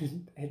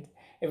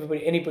 any of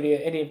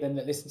them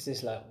that listens to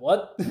this, like,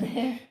 what?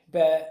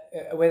 But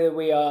whether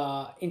we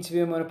are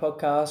interviewing them on a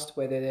podcast,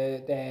 whether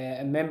they're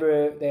a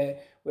member,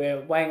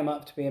 we're weighing them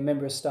up to be a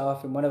member of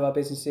staff in one of our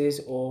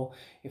businesses, or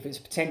if it's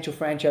a potential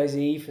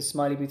franchisee for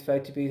Smiley Booth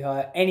Photo Booth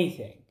Hire,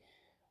 anything,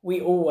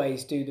 we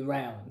always do the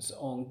rounds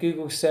on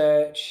Google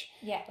search,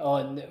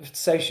 on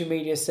social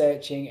media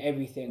searching,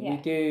 everything. We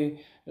do,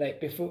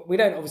 before, we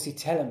don't obviously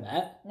tell them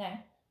that. No.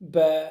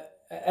 But,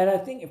 and I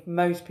think if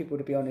most people,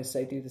 to be honest,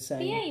 they do the same.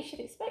 But yeah, you should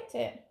expect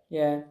it.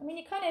 Yeah. I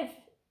mean,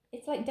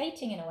 it's like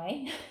dating in a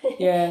way.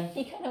 Yeah.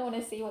 You kind of want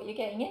to see what you're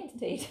getting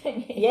into,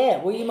 don't you?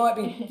 Yeah, well, you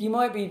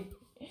might be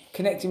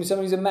connecting with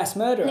someone who's a mass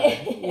murderer,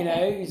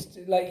 who's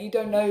like, you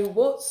don't know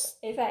what's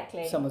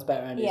someone's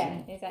background is. Yeah,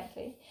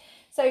 exactly.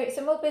 So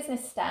some more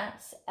business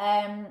stats.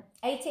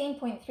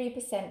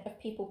 18.3% of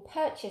people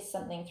purchased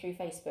something through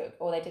Facebook,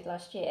 or they did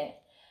last year,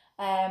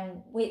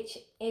 which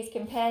is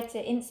compared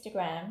to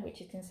Instagram, which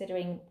is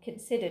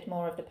considered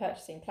more of the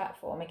purchasing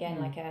platform. Again,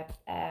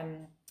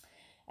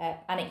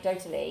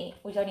 anecdotally,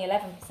 was only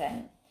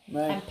 11%.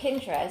 Right. And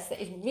Pinterest,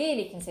 that is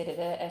really considered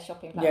a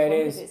shopping platform,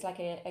 because it's like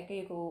a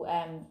Google,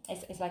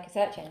 it's like a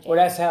search engine. Well,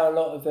 that's how a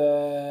lot of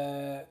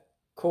the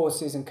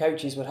courses and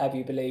coaches will have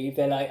you believe.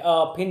 They're like,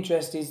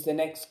 Pinterest is the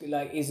next,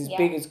 is as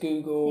big as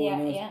Google.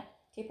 Yeah,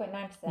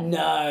 2.9%.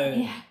 No.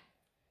 Yeah.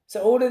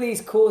 So all of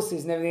these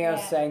courses and everything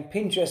else saying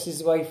Pinterest is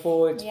the way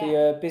forward for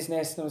your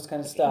business and all this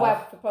kind of stuff.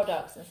 Well, for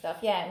products and stuff.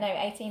 Yeah, no,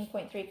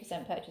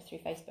 18.3% purchased through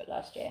Facebook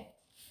last year.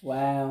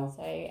 Wow.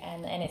 So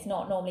and it's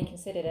not normally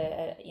considered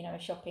a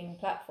shopping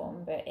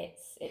platform, but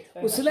it's very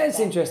well. So that's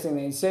interesting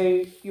then.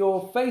 So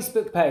your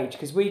Facebook page,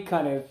 because we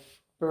kind of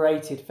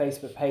berated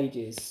Facebook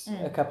pages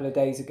a couple of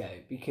days ago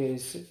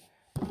because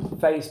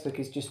Facebook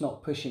is just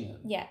not pushing them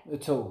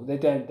at all. They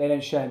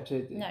don't show them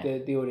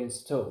to the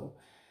audience at all.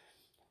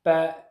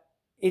 But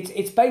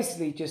it's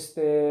basically just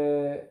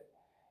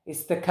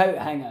it's the coat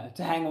hanger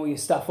to hang all your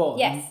stuff on.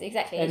 Yes,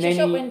 exactly. It's your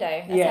shop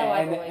window. That's how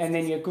I've always and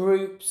then your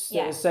groups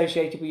that are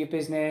associated with your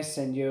business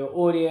and your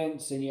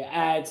audience and your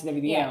ads and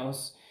everything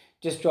else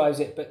just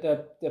drives it. But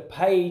the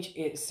page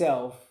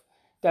itself,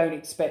 don't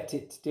expect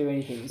it to do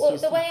anything.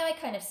 It's the way I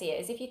kind of see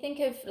it is, if you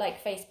think of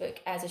like Facebook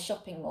as a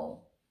shopping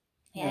mall,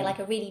 like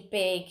a really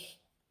big,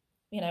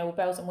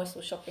 bells and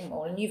whistles shopping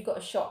mall, and you've got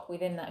a shop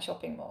within that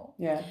shopping mall.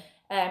 Yeah.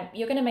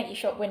 You're going to make your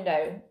shop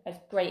window as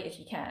great as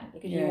you can,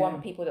 because you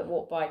want people that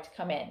walk by to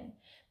come in.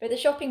 But the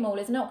shopping mall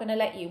is not going to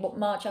let you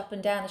march up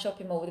and down the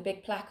shopping mall with a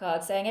big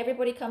placard saying,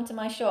 everybody come to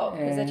my shop,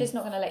 because they're just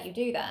not going to let you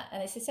do that.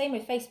 And it's the same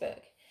with Facebook.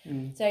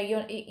 So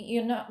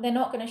they're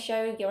not going to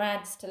show your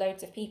ads to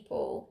loads of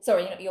people,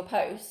 your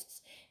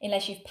posts,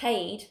 unless you've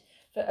paid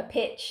for a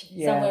pitch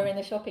somewhere in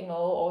the shopping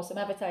mall or some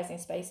advertising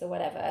space or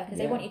whatever, because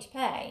they want you to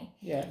pay.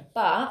 Yeah.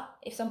 But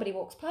if somebody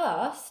walks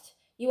past,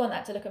 you want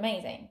that to look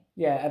amazing.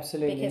 Yeah,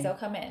 absolutely. Because they'll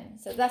come in.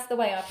 So that's the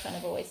way I've kind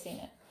of always seen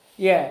it.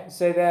 Yeah.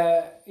 So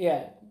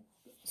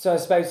So I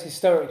suppose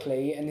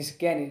historically, and this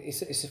again,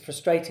 it's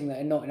frustrating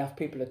that not enough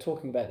people are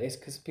talking about this,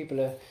 because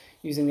people are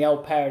using the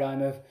old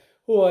paradigm of,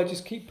 I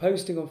just keep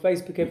posting on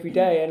Facebook every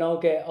day and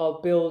I'll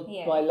build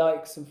my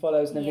likes and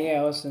follows and everything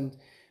else, and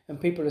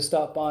people will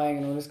start buying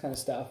and all this kind of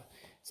stuff.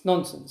 It's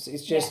nonsense.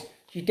 It's just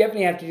you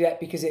definitely have to do that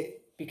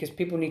because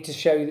people need to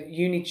show that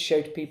you need to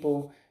show to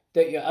people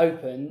that you're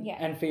open,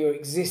 and for your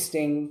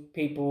existing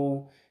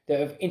people that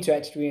have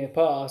interacted with you in the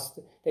past,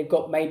 they've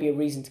got maybe a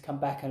reason to come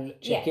back and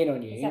check in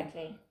on you.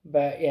 Exactly.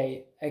 But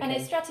okay. And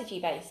it's strategy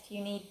based.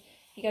 If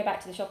you go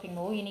back to the shopping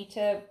mall, you need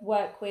to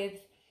work with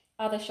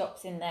other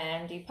shops in there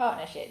and do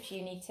partnerships.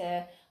 You need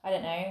to,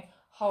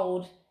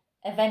 hold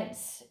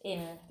events in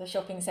the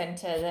shopping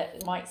centre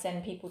that might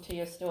send people to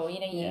your store. You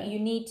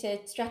need to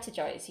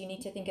strategize. You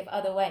need to think of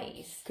other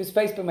ways. Because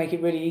Facebook make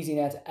it really easy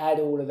now to add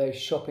all of those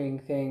shopping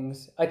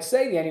things. I'd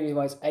say the only reason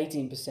why it's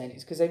 18%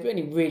 is because they've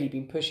only really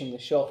been pushing the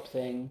shop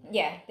thing.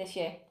 Yeah, this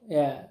year.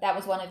 Yeah. That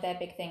was one of their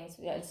big things.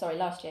 Sorry,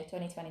 last year,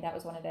 2020, that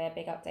was one of their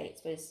big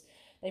updates, was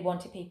they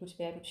wanted people to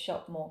be able to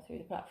shop more through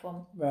the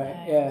platform.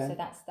 Right, So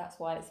that's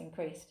why it's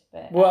increased.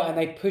 But and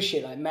they push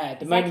it like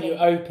mad. The moment you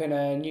open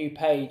a new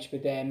page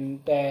with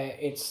them,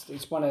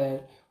 it's one of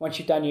the, once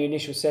you've done your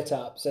initial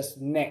setups, that's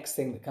the next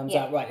thing that comes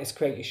out. Right, let's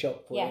create your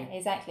shop for you. Yeah,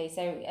 exactly.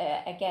 So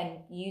again,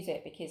 use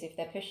it, because if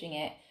they're pushing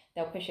it,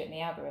 they'll push it in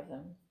the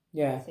algorithm.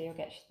 Yeah. So you'll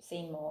get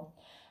seen more.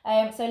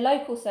 So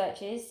local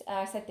searches,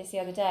 I said this the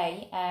other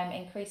day,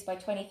 increased by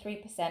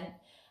 23%.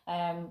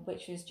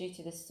 Which was due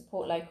to the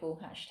support local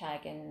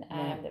hashtag and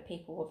that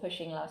people were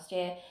pushing last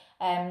year.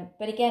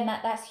 But again,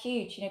 that's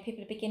huge.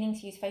 People are beginning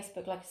to use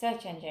Facebook like a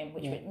search engine,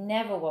 which it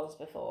never was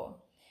before.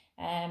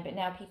 But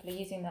now people are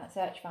using that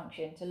search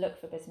function to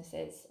look for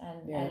businesses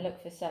and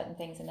look for certain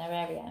things in their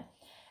area.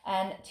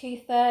 And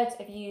 2/3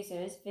 of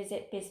users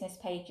visit business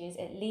pages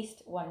at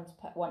least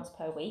once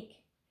per week.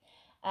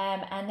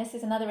 And this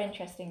is another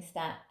interesting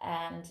stat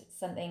and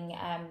something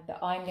that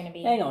I'm going to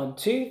be... Hang on,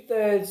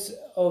 2/3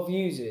 of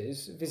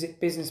users visit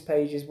business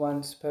pages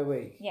once per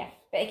week. Yeah,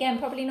 but again,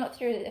 probably not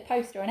through a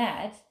post or an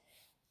ad,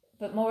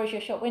 but more as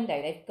your shop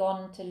window. They've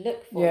gone to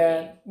look for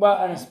you.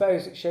 Well, and I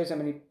suppose it shows how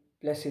many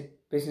blessed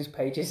business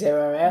pages there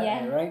are out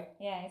there, right?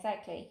 Yeah,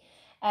 exactly.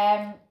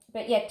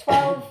 But yeah,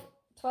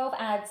 12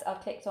 ads are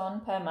clicked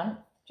on per month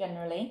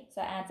generally.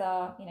 So ads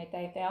are,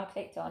 they are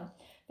clicked on.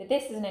 But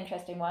this is an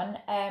interesting one.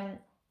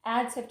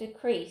 Ads have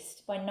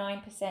decreased by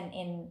 9%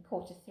 in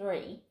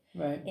Q3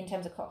 in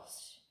terms of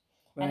cost.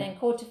 Right. And in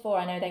Q4,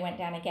 I know they went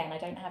down again. I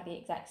don't have the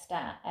exact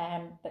stat,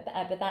 but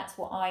that's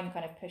what I'm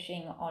kind of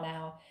pushing on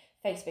our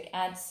Facebook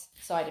ads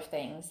side of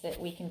things that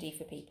we can do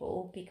for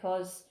people,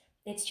 because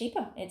it's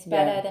cheaper. It's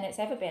better than it's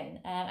ever been.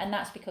 And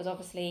that's because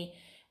obviously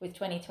with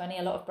 2020,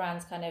 a lot of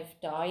brands kind of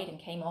died and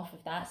came off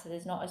of that. So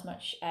there's not as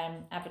much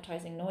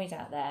advertising noise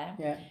out there.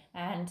 Yeah.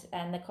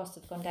 And the costs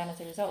have gone down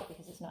as a result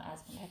because it's not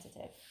as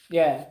competitive.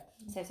 Yeah.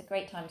 So it's a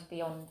great time to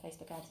be on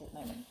Facebook ads at the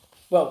moment.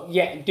 Well,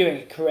 yeah, doing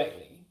it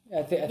correctly.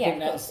 I think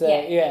that's,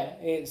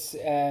 it's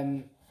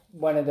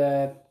one of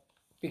the,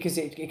 because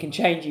it can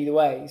change either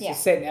way. So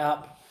setting it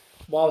up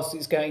whilst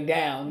it's going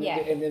down,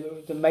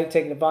 and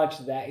taking advantage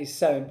of that is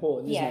so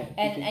important, isn't it?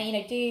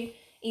 And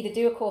either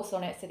do a course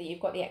on it so that you've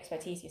got the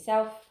expertise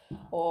yourself,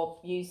 or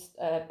use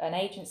an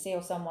agency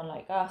or someone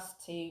like us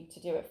to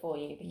do it for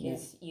you,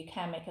 because you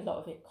can make a lot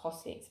of it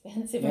costly,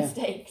 expensive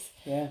mistakes.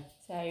 Yeah.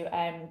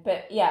 So,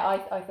 but yeah,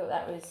 I thought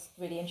that was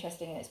really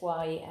interesting, and it's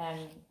why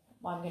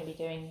I'm going to be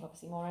doing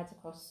obviously more ads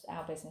across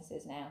our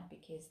businesses now,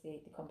 because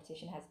the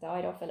competition has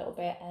died off a little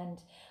bit. And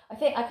I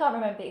can't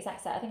remember the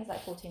exact stat. I think it's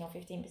like 14 or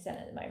 15%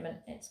 at the moment.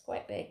 It's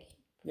quite big.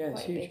 Yeah,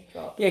 it's huge. Big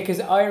drop. Yeah,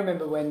 because I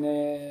remember when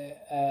the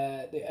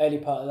early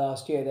part of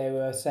last year they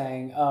were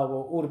saying, oh,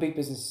 well, all the big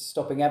businesses are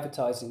stopping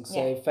advertising,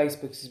 so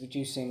Facebook is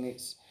reducing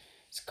its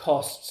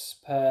costs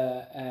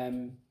per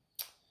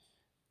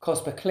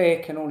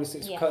click and all this,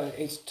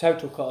 its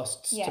total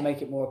costs to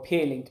make it more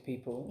appealing to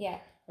people. Yeah.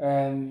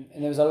 And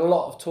there was a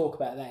lot of talk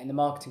about that in the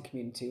marketing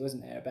community,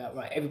 wasn't there? About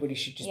everybody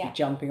should just be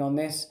jumping on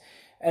this.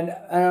 And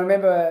I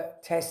remember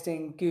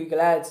testing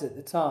Google Ads at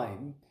the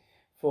time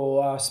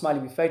for our Smiley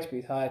Booth Photo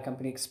Booth hire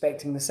company,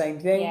 expecting the same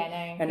thing. Yeah,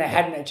 no. And they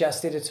hadn't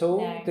adjusted at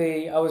all. No.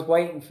 I was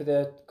waiting for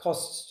the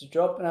costs to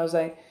drop, and I was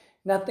like,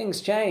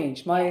 nothing's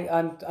changed.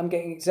 I'm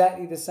getting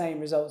exactly the same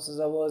results as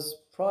I was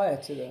prior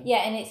to them.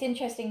 Yeah, and it's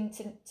interesting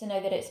to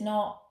know that it's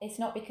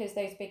not because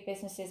those big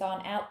businesses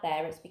aren't out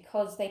there. It's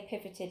because they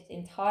pivoted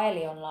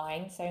entirely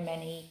online. So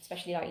many,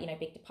 especially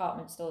big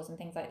department stores and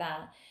things like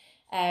that.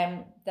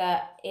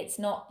 That it's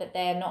not that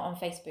they're not on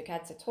Facebook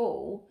ads at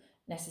all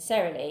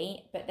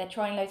necessarily, but they're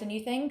trying loads of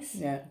new things.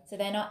 Yeah. So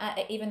they're not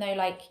even though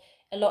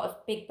a lot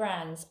of big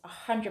brands,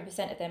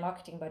 100% of their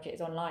marketing budget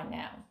is online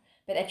now.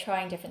 But they're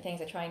trying different things.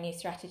 They're trying new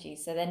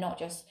strategies. So they're not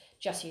just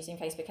using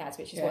Facebook ads,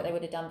 which is what they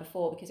would have done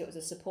before, because it was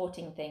a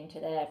supporting thing to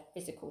their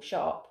physical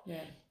shop.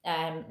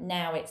 Yeah.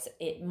 Now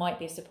it might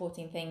be a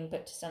supporting thing,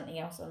 but to something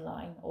else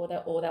online, or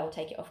they'll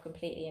take it off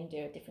completely and do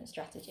a different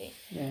strategy.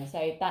 Yeah.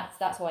 So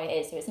that's why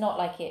it is. So it's not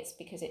like it's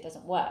because it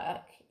doesn't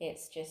work.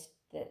 It's just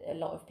that a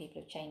lot of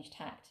people have changed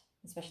tact,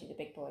 especially the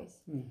big boys.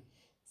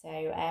 So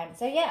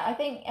yeah, I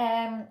think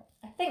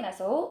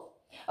that's all.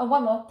 Oh,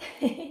 one more.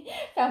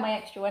 Found my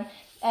extra one.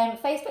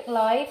 Facebook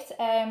Lives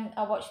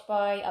are watched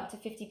by up to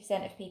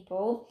 50% of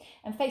people.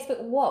 And Facebook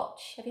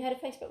Watch. Have you heard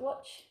of Facebook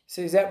Watch?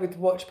 So is that with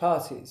watch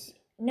parties?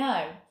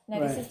 No,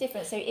 this is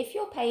different. So if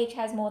your page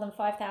has more than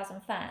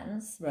 5,000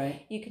 fans,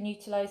 you can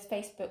utilise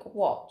Facebook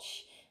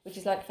Watch, which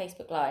is like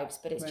Facebook Lives,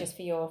 but it's just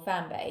for your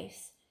fan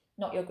base,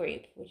 not your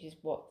group, which is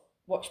what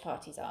watch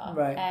parties are.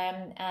 Right.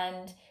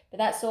 But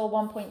that saw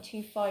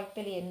 1.25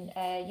 billion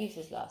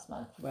users last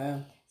month.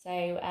 Wow.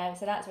 So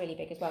that's really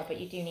big as well, but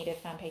you do need a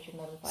fan page with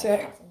more than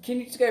 5,000. So can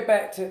you just go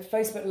back to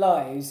Facebook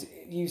Lives?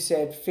 You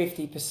said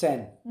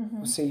 50%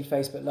 will see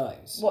Facebook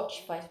Lives.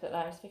 Watch Facebook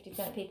Lives.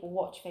 50% of people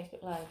watch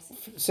Facebook Lives.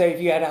 So if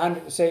you had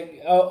 100, so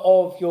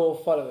of your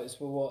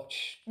followers will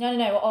watch?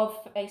 No,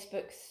 of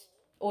Facebook's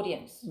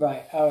audience.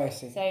 Right. Oh, I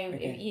see. So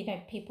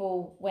if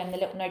people, when the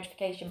little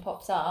notification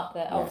pops up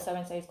that so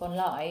and so's gone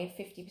live,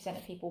 50%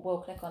 of people will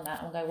click on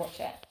that and go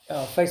watch it.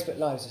 Oh, Facebook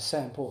Lives are so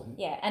important.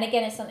 Yeah, and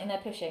again, it's something they're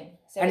pushing.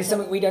 So and it's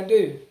something we don't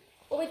do.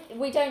 Well,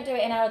 we don't do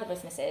it in our other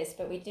businesses,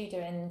 but we do it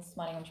in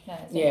Smiling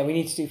Entrepreneurs. Yeah, we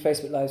need to do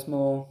Facebook Lives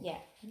more. Yeah.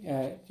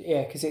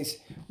 Because it's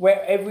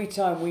where every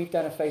time we've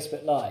done a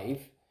Facebook Live,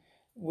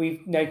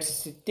 we've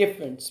noticed a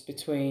difference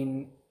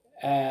between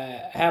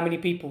how many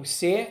people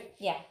see it.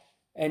 Yeah.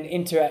 And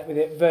interact with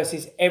it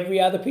versus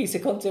every other piece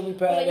of content we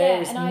put out there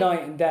is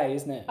night and day,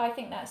 isn't it? I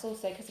think that's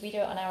also because we do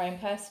it on our own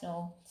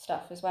personal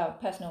stuff as well,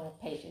 personal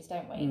pages,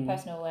 don't we?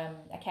 Personal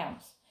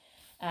accounts,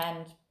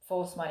 and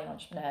for Smiling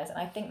Entrepreneurs. And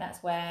I think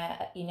that's where,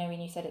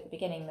 when you said at the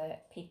beginning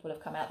that people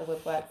have come out the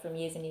woodwork from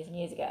years and years and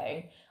years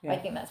ago, I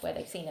think that's where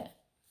they've seen it.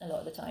 a lot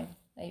of the time.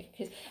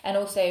 And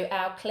also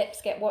our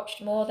clips get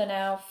watched more than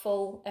our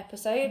full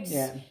episodes.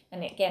 Yeah.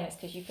 And again, it's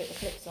because you put the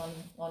clips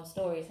on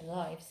stories and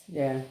lives.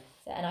 Yeah.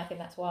 So, and I think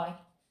that's why.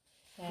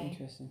 So,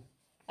 interesting.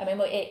 I mean,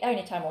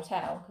 only time will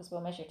tell because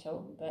we'll measure it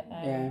all. But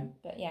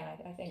yeah,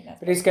 I think that's.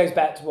 But this goes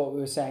back to what we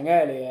were saying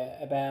earlier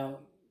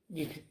about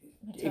you could.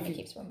 My tummy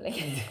keeps rumbling.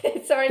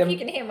 Sorry if you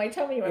can hear my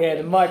tummy rumbling. Yeah,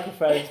 the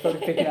microphone's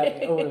probably picking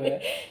up all of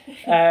it.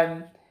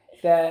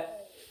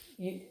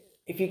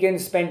 If you're going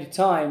to spend your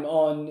time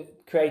on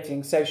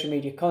creating social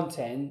media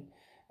content,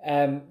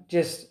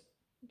 just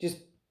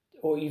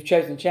or you've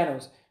chosen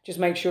channels, just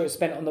make sure it's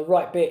spent on the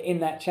right bit in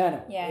that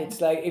channel. Yeah. It's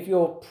like if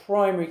your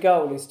primary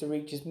goal is to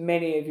reach as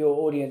many of your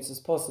audience as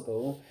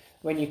possible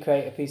when you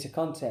create a piece of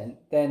content,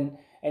 then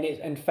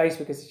and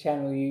Facebook is the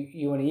channel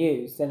you want to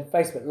use, then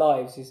Facebook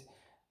Lives is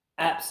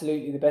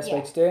absolutely the best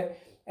way to do it.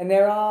 And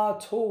there are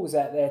tools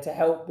out there to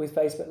help with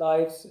Facebook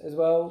Lives as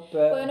well.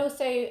 But and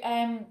also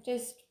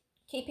just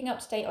keeping up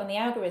to date on the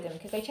algorithm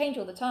because they change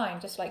all the time,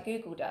 just like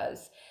Google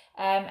does.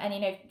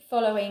 And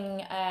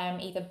following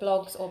either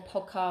blogs or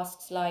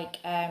podcasts like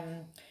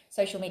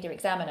Social Media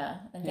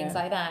Examiner and things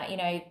like that.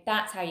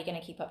 That's how you're going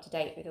to keep up to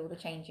date with all the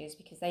changes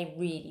because they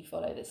really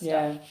follow this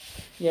stuff.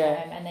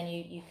 Yeah. And then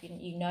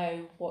you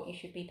know what you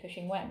should be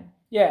pushing when.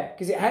 Yeah,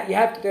 because you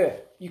have to do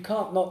it. You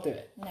can't not do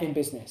it in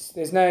business.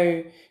 There's no.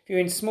 If you're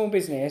in small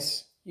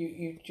business,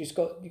 you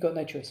got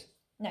no choice.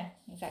 No,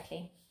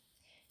 exactly.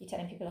 You're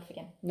telling people off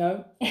again.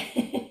 No.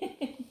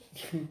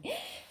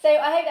 So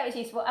I hope that was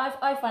useful.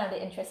 I found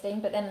it interesting,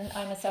 but then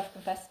I'm a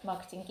self-confessed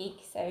marketing geek,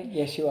 so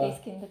yes, you are.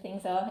 These kind of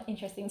things are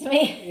interesting to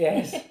me.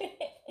 Yes.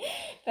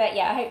 But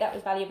yeah, I hope that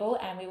was valuable,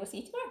 and we will see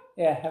you tomorrow.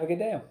 Yeah, have a good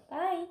day.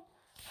 Bye.